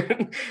he was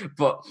wearing,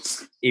 but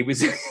he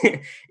was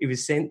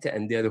sent to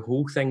India. The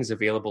whole thing's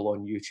available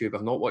on YouTube.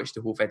 I've not watched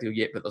the whole video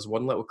yet, but there's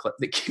one little clip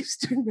that keeps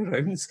doing the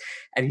rounds,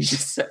 and he's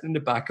just sitting in the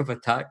back of a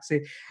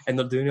taxi, and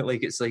they're doing it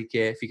like it's like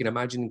if you can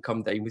imagine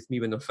Come Dine With Me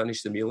when they're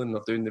finished the meal and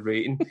they're doing the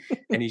rating,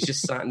 and he's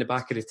just sat in the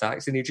back of the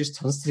taxi, and he just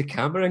turns to the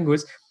camera and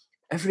goes,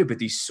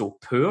 "Everybody's so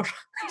poor."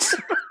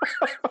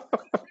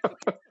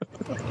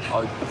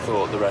 I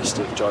thought the rest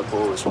of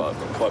Jaipur was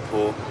quite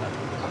poor,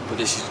 but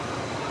this is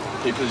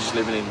people just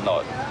living in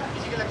like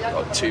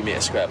 2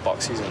 metre square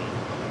boxes and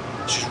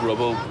it's just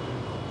rubble.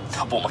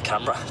 I bought my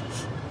camera.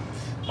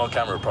 My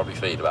camera would probably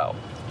feed about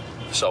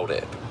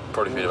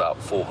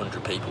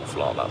 400 people for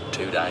like about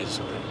 2 days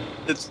or something.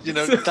 It's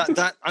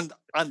that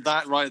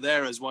that right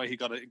there is why he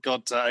got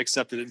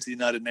accepted into the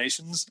United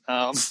Nations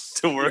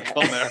to work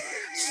on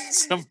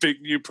some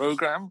big new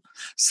program.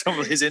 Some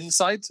of his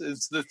insight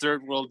into the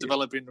third world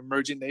developing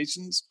emerging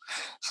nations.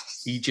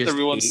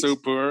 Everyone's so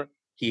poor.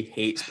 He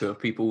hates poor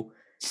people.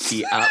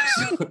 He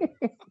absolutely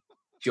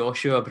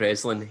Joshua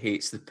Breslin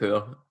hates the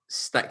poor.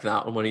 Stick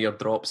that on one of your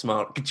drops,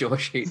 Mark.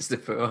 Josh hates the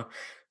poor.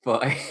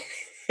 But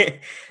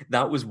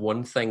that was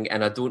one thing,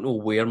 and I don't know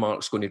where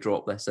Mark's going to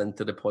drop this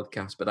into the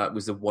podcast, but that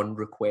was the one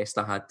request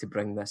I had to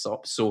bring this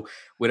up. So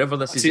wherever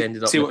this has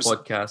ended up in the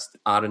podcast,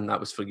 Aaron, that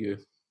was for you.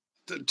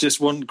 Just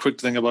one quick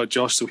thing about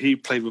Josh. So he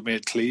played with me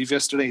at Cleve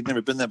yesterday. He'd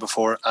never been there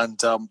before, and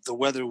the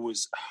weather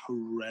was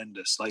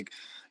horrendous. Like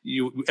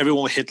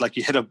everyone hit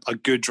a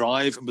good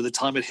drive, and by the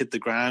time it hit the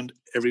ground,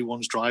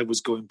 everyone's drive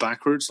was going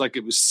backwards. Like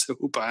it was so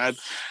bad.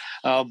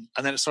 And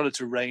then it started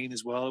to rain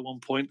as well at one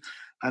point.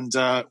 And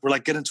we're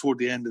like getting toward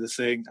the end of the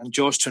thing, and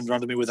Josh turned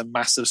around to me with a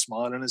massive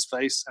smile on his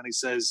face, and he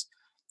says,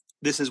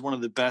 "This is one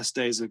of the best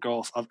days of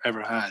golf I've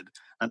ever had."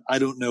 And I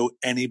don't know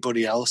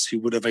anybody else who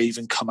would have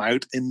even come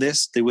out in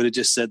this. They would have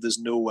just said, "There's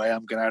no way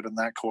I'm going out on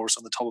that course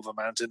on the top of a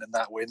mountain in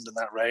that wind and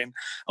that rain."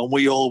 And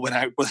we all went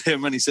out with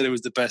him, and he said it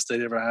was the best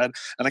they'd ever had.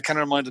 And it kind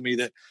of reminded me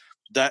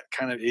that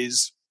kind of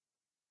is,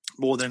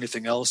 more than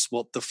anything else,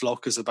 what the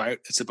flock is about.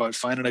 It's about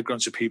finding a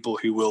bunch of people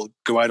who will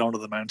go out onto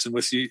the mountain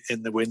with you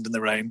in the wind and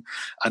the rain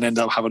and end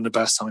up having the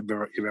best time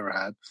you've ever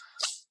had.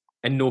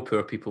 And no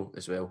poor people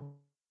as well.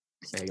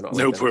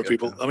 No poor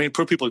people. I mean,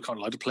 poor people can't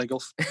allowed to play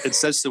golf. It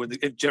says so in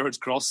Gerrard's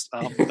Cross.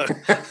 In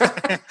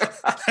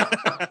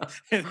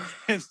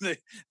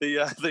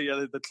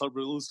the club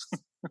rules.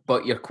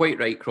 But you're quite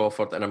right,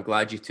 Crawford, and I'm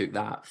glad you took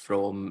that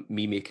from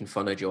me making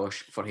fun of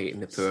Josh for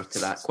hating the poor to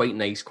that quite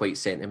nice, quite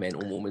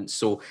sentimental moment.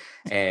 So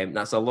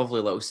that's a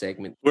lovely little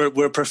segment.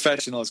 We're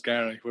professionals,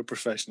 Gary. We're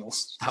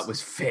professionals. That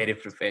was very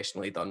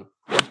professionally done.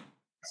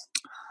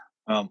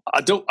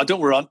 I don't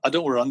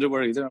wear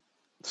underwear either.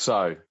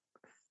 So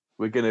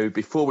we're going to,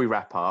 before we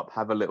wrap up,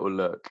 have a little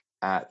look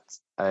at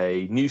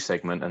a new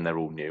segment, and they're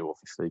all new,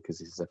 obviously, because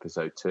this is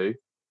episode 2.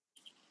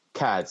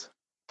 Cad,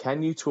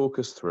 can you talk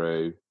us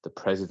through the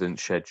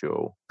president's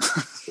schedule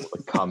for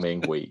the coming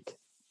week?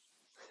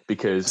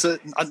 Because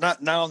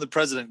now I'm the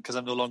president because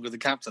I'm no longer the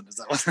captain. Is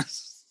that what?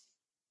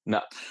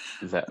 No,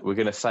 we're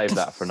going to save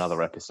that for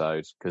another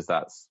episode because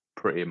that's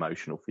pretty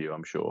emotional for you,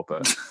 I'm sure.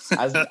 But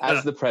as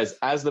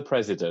the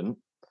president,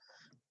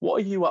 what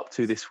are you up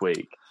to this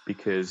week?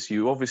 Because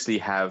you obviously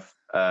have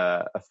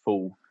a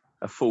full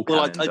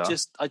calendar. Well,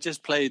 I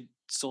just played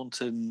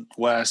Saunton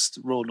West,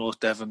 Royal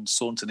North Devon,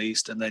 Saunton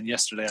East, and then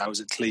yesterday I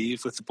was at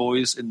Cleve with the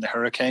boys in the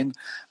Hurricane,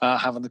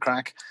 having the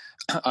crack.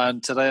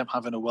 And today I'm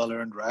having a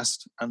well-earned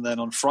rest. And then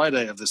on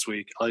Friday of this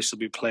week, I shall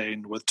be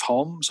playing with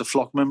Tom, who's a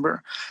flock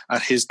member,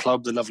 at his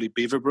club, the lovely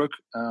Beaverbrook,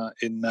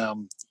 in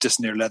just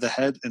near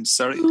Leatherhead in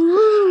Surrey.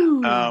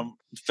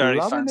 Very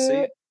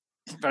fancy.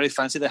 Very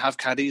fancy. They have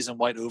caddies and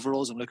white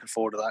overalls. I'm looking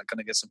forward to that. Going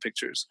to get some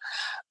pictures.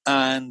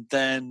 And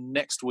then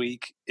next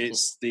week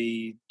it's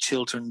the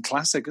Chiltern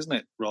Classic, isn't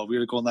it, Rob?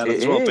 We're going that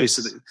as well.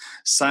 Basically,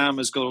 Sam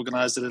has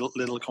organised a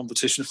little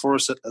competition for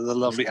us at the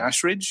lovely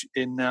Ashridge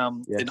in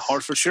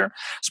Hertfordshire.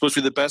 It's supposed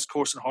to be the best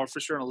course in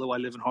Hertfordshire. And although I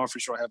live in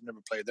Hertfordshire, I have never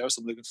played there,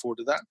 so I'm looking forward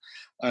to that.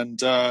 And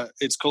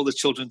it's called the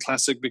Chiltern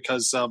Classic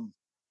because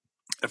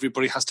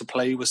everybody has to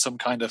play with some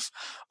kind of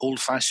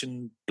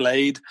old-fashioned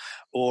blade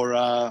or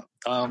a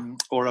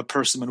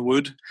persimmon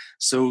wood.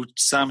 So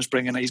Sam's he's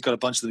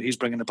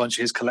bringing a bunch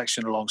of his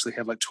collection along. So they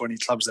have like 20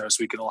 clubs there, so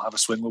we can all have a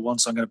swing with one.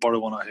 So I'm going to borrow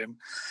one of him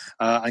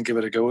and give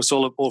it a go. It's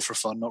all for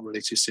fun, not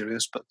really too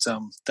serious. But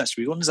that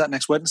should be one. Is that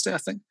next Wednesday, I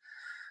think?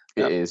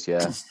 It is,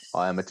 yeah.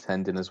 I am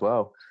attending as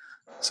well.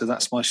 So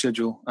that's my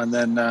schedule. And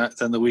then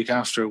the week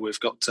after, we've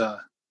got...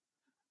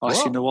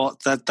 Actually, you know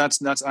what? That's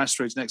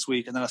Ashridge next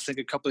week, and then I think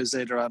a couple of days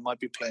later I might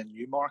be playing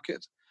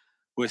Newmarket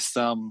with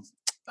a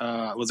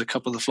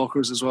couple of the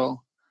flockers as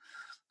well.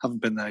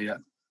 Haven't been there yet.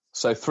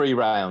 So 3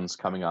 rounds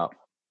coming up.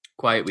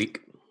 Quiet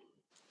week.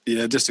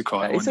 Yeah, just a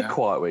quiet one. It's a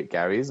quiet week,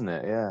 Gary, isn't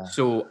it? Yeah.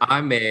 So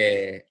I'm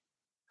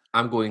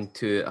going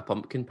to a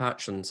pumpkin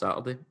patch on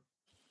Saturday.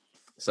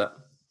 That's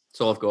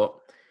all I've got.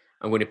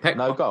 I'm going to pick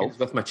pumpkins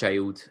with my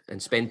child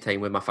and spend time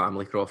with my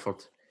family,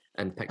 Crawford.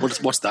 And pick.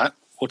 What's that?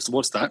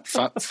 What's that?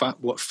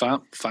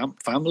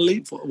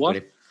 Family?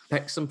 What?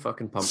 Pick some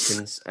fucking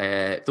pumpkins.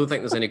 Don't think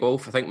there's any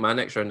golf. I think my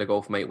next round of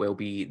golf might well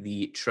be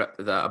the trip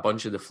that a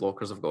bunch of the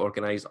flockers have got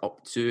organised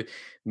up to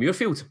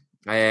Muirfield.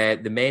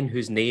 The men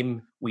whose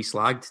name we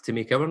slagged to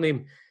make our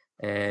name,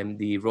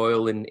 the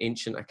Royal and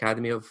Ancient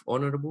Academy of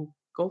Honourable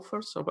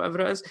Golfers or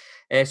whatever it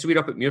is. So we're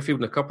up at Muirfield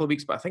in a couple of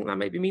weeks, but I think that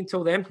might be me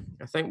until then.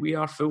 I think we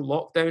are full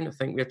lockdown. I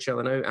think we're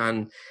chilling out,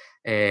 and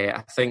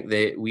I think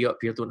that we up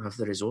here don't have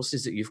the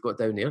resources that you've got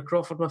down there,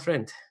 Crawford, my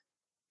friend.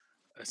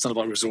 It's not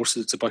about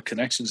resources, it's about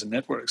connections and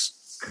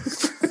networks.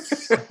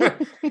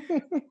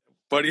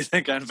 Why do you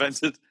think I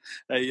invented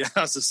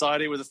a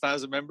society with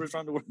 1,000 members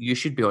around the world? You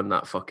should be on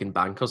that fucking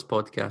Bankers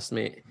podcast,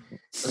 mate.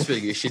 That's where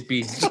you should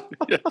be.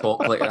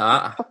 Talk like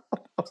that.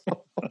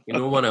 You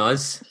know, one of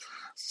us.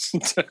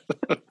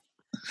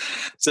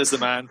 Says the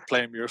man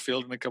playing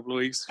Muirfield in a couple of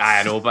weeks.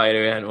 I know, by the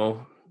way, I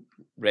know.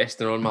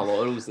 Resting on my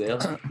laurels there.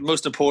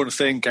 Most important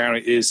thing,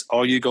 Gary, is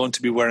are you going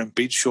to be wearing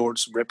beach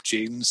shorts, ripped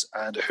jeans,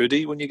 and a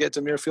hoodie when you get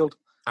to Muirfield?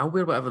 I'll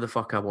wear whatever the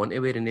fuck I want to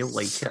wear, and they'll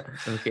like it.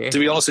 Okay. To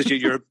be honest with you,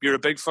 you're a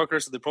big fucker,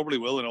 so they probably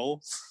will and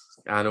all.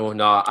 I know.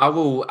 No, I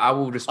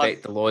will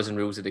respect the laws and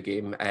rules of the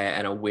game,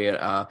 and I'll wear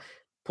a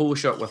polo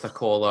shirt with a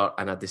collar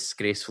and a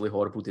disgracefully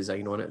horrible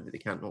design on it that they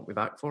can't knock me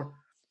back for.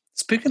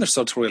 Speaking of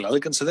sartorial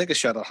elegance, I think a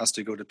shout out has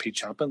to go to Pete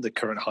Chapman, the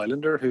current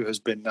Highlander, who has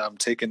been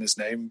taking his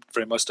name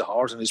very much to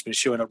heart and has been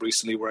showing up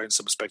recently wearing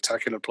some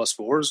spectacular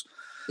 +4s.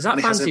 Is that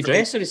fancy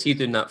dress, or is he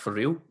doing that for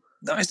real?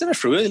 No, he's doing it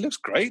for real. He looks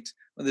great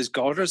with his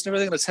garters and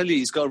everything. And I tell you,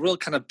 he's got a real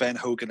kind of Ben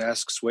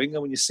Hogan-esque swing.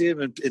 And when you see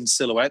him in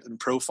silhouette and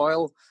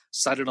profile,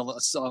 standing on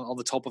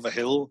the top of a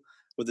hill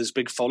with his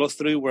big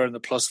follow-through wearing the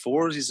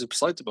 +4s, he's a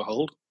sight to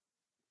behold.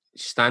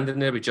 Standing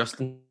there with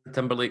Justin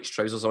Timberlake's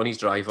trousers on his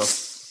driver.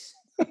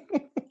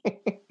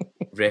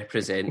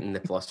 Representing the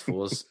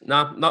 +4s.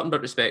 Nah, nothing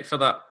but respect for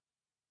that.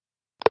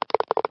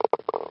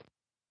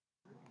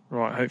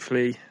 Right,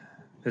 hopefully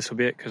this will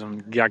be it because I'm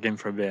gagging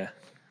for a beer.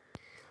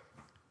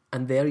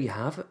 And there you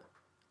have it.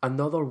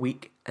 Another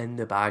week in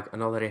the bag,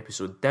 another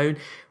episode down.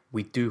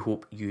 We do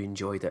hope you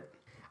enjoyed it.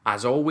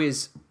 As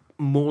always,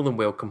 more than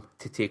welcome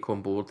to take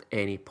on board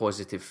any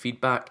positive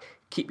feedback.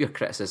 Keep your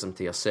criticism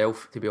to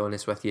yourself, to be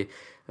honest with you.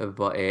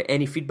 But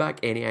any feedback,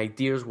 any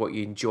ideas, what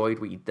you enjoyed,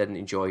 what you didn't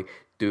enjoy,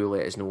 do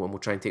let us know, and we'll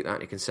try and take that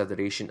into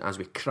consideration as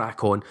we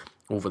crack on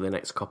over the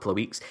next couple of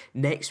weeks.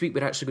 Next week,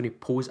 we're actually going to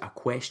pose a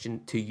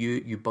question to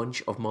you, you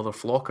bunch of mother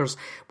flockers.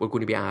 We're going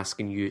to be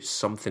asking you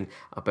something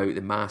about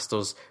the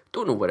Masters.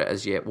 Don't know what it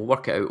is yet. We'll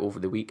work it out over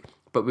the week.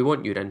 But we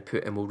want your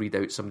input, and we'll read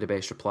out some of the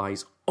best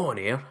replies on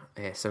air.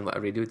 Sound like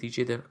a radio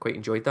DJ there. Quite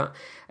enjoyed that.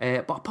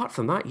 But apart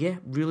from that, yeah,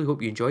 really hope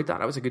you enjoyed that.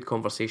 That was a good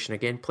conversation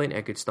again. Plenty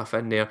of good stuff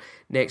in there.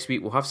 Next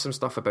week, we'll have some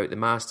stuff about the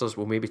Masters.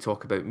 We'll maybe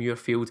talk about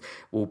Muirfield.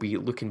 We'll be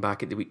looking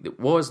back at the week that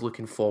was,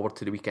 looking forward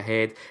to the week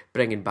ahead,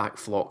 bringing back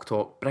Flock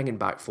Talk, bringing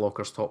back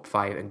Flockers Top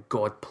 5, and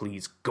God,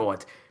 please,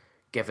 God,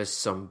 give us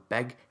some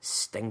big,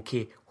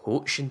 stinky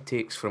Hoaxian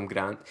takes from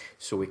Grant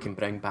so we can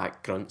bring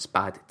back Grunt's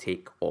bad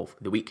take of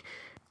the week.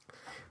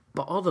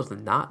 But other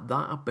than that,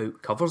 that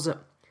about covers it.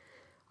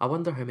 I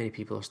wonder how many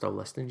people are still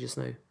listening just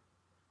now.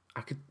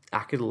 I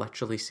could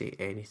literally say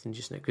anything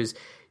just now, because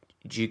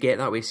do you get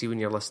that way? See, when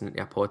you're listening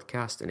to a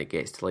podcast and it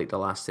gets to like the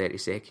last 30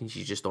 seconds,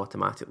 you just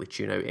automatically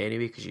tune out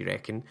anyway because you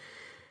reckon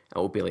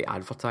it'll be like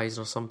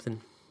advertising or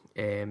something.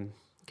 I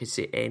could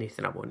say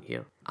anything I want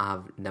here.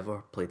 I've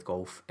never played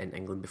golf in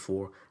England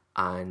before,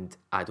 and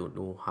I don't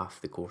know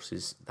half the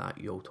courses that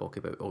you all talk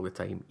about all the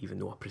time, even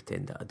though I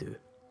pretend that I do.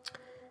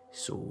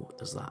 So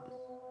there's that.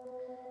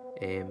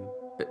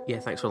 But yeah,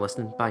 thanks for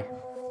listening. Bye.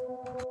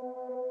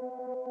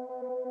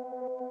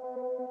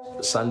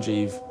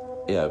 Sanjeev,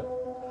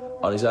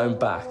 on his own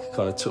back,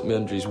 kind of took me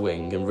under his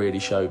wing and really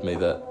showed me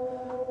that,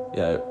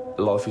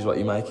 life is what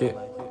you make it.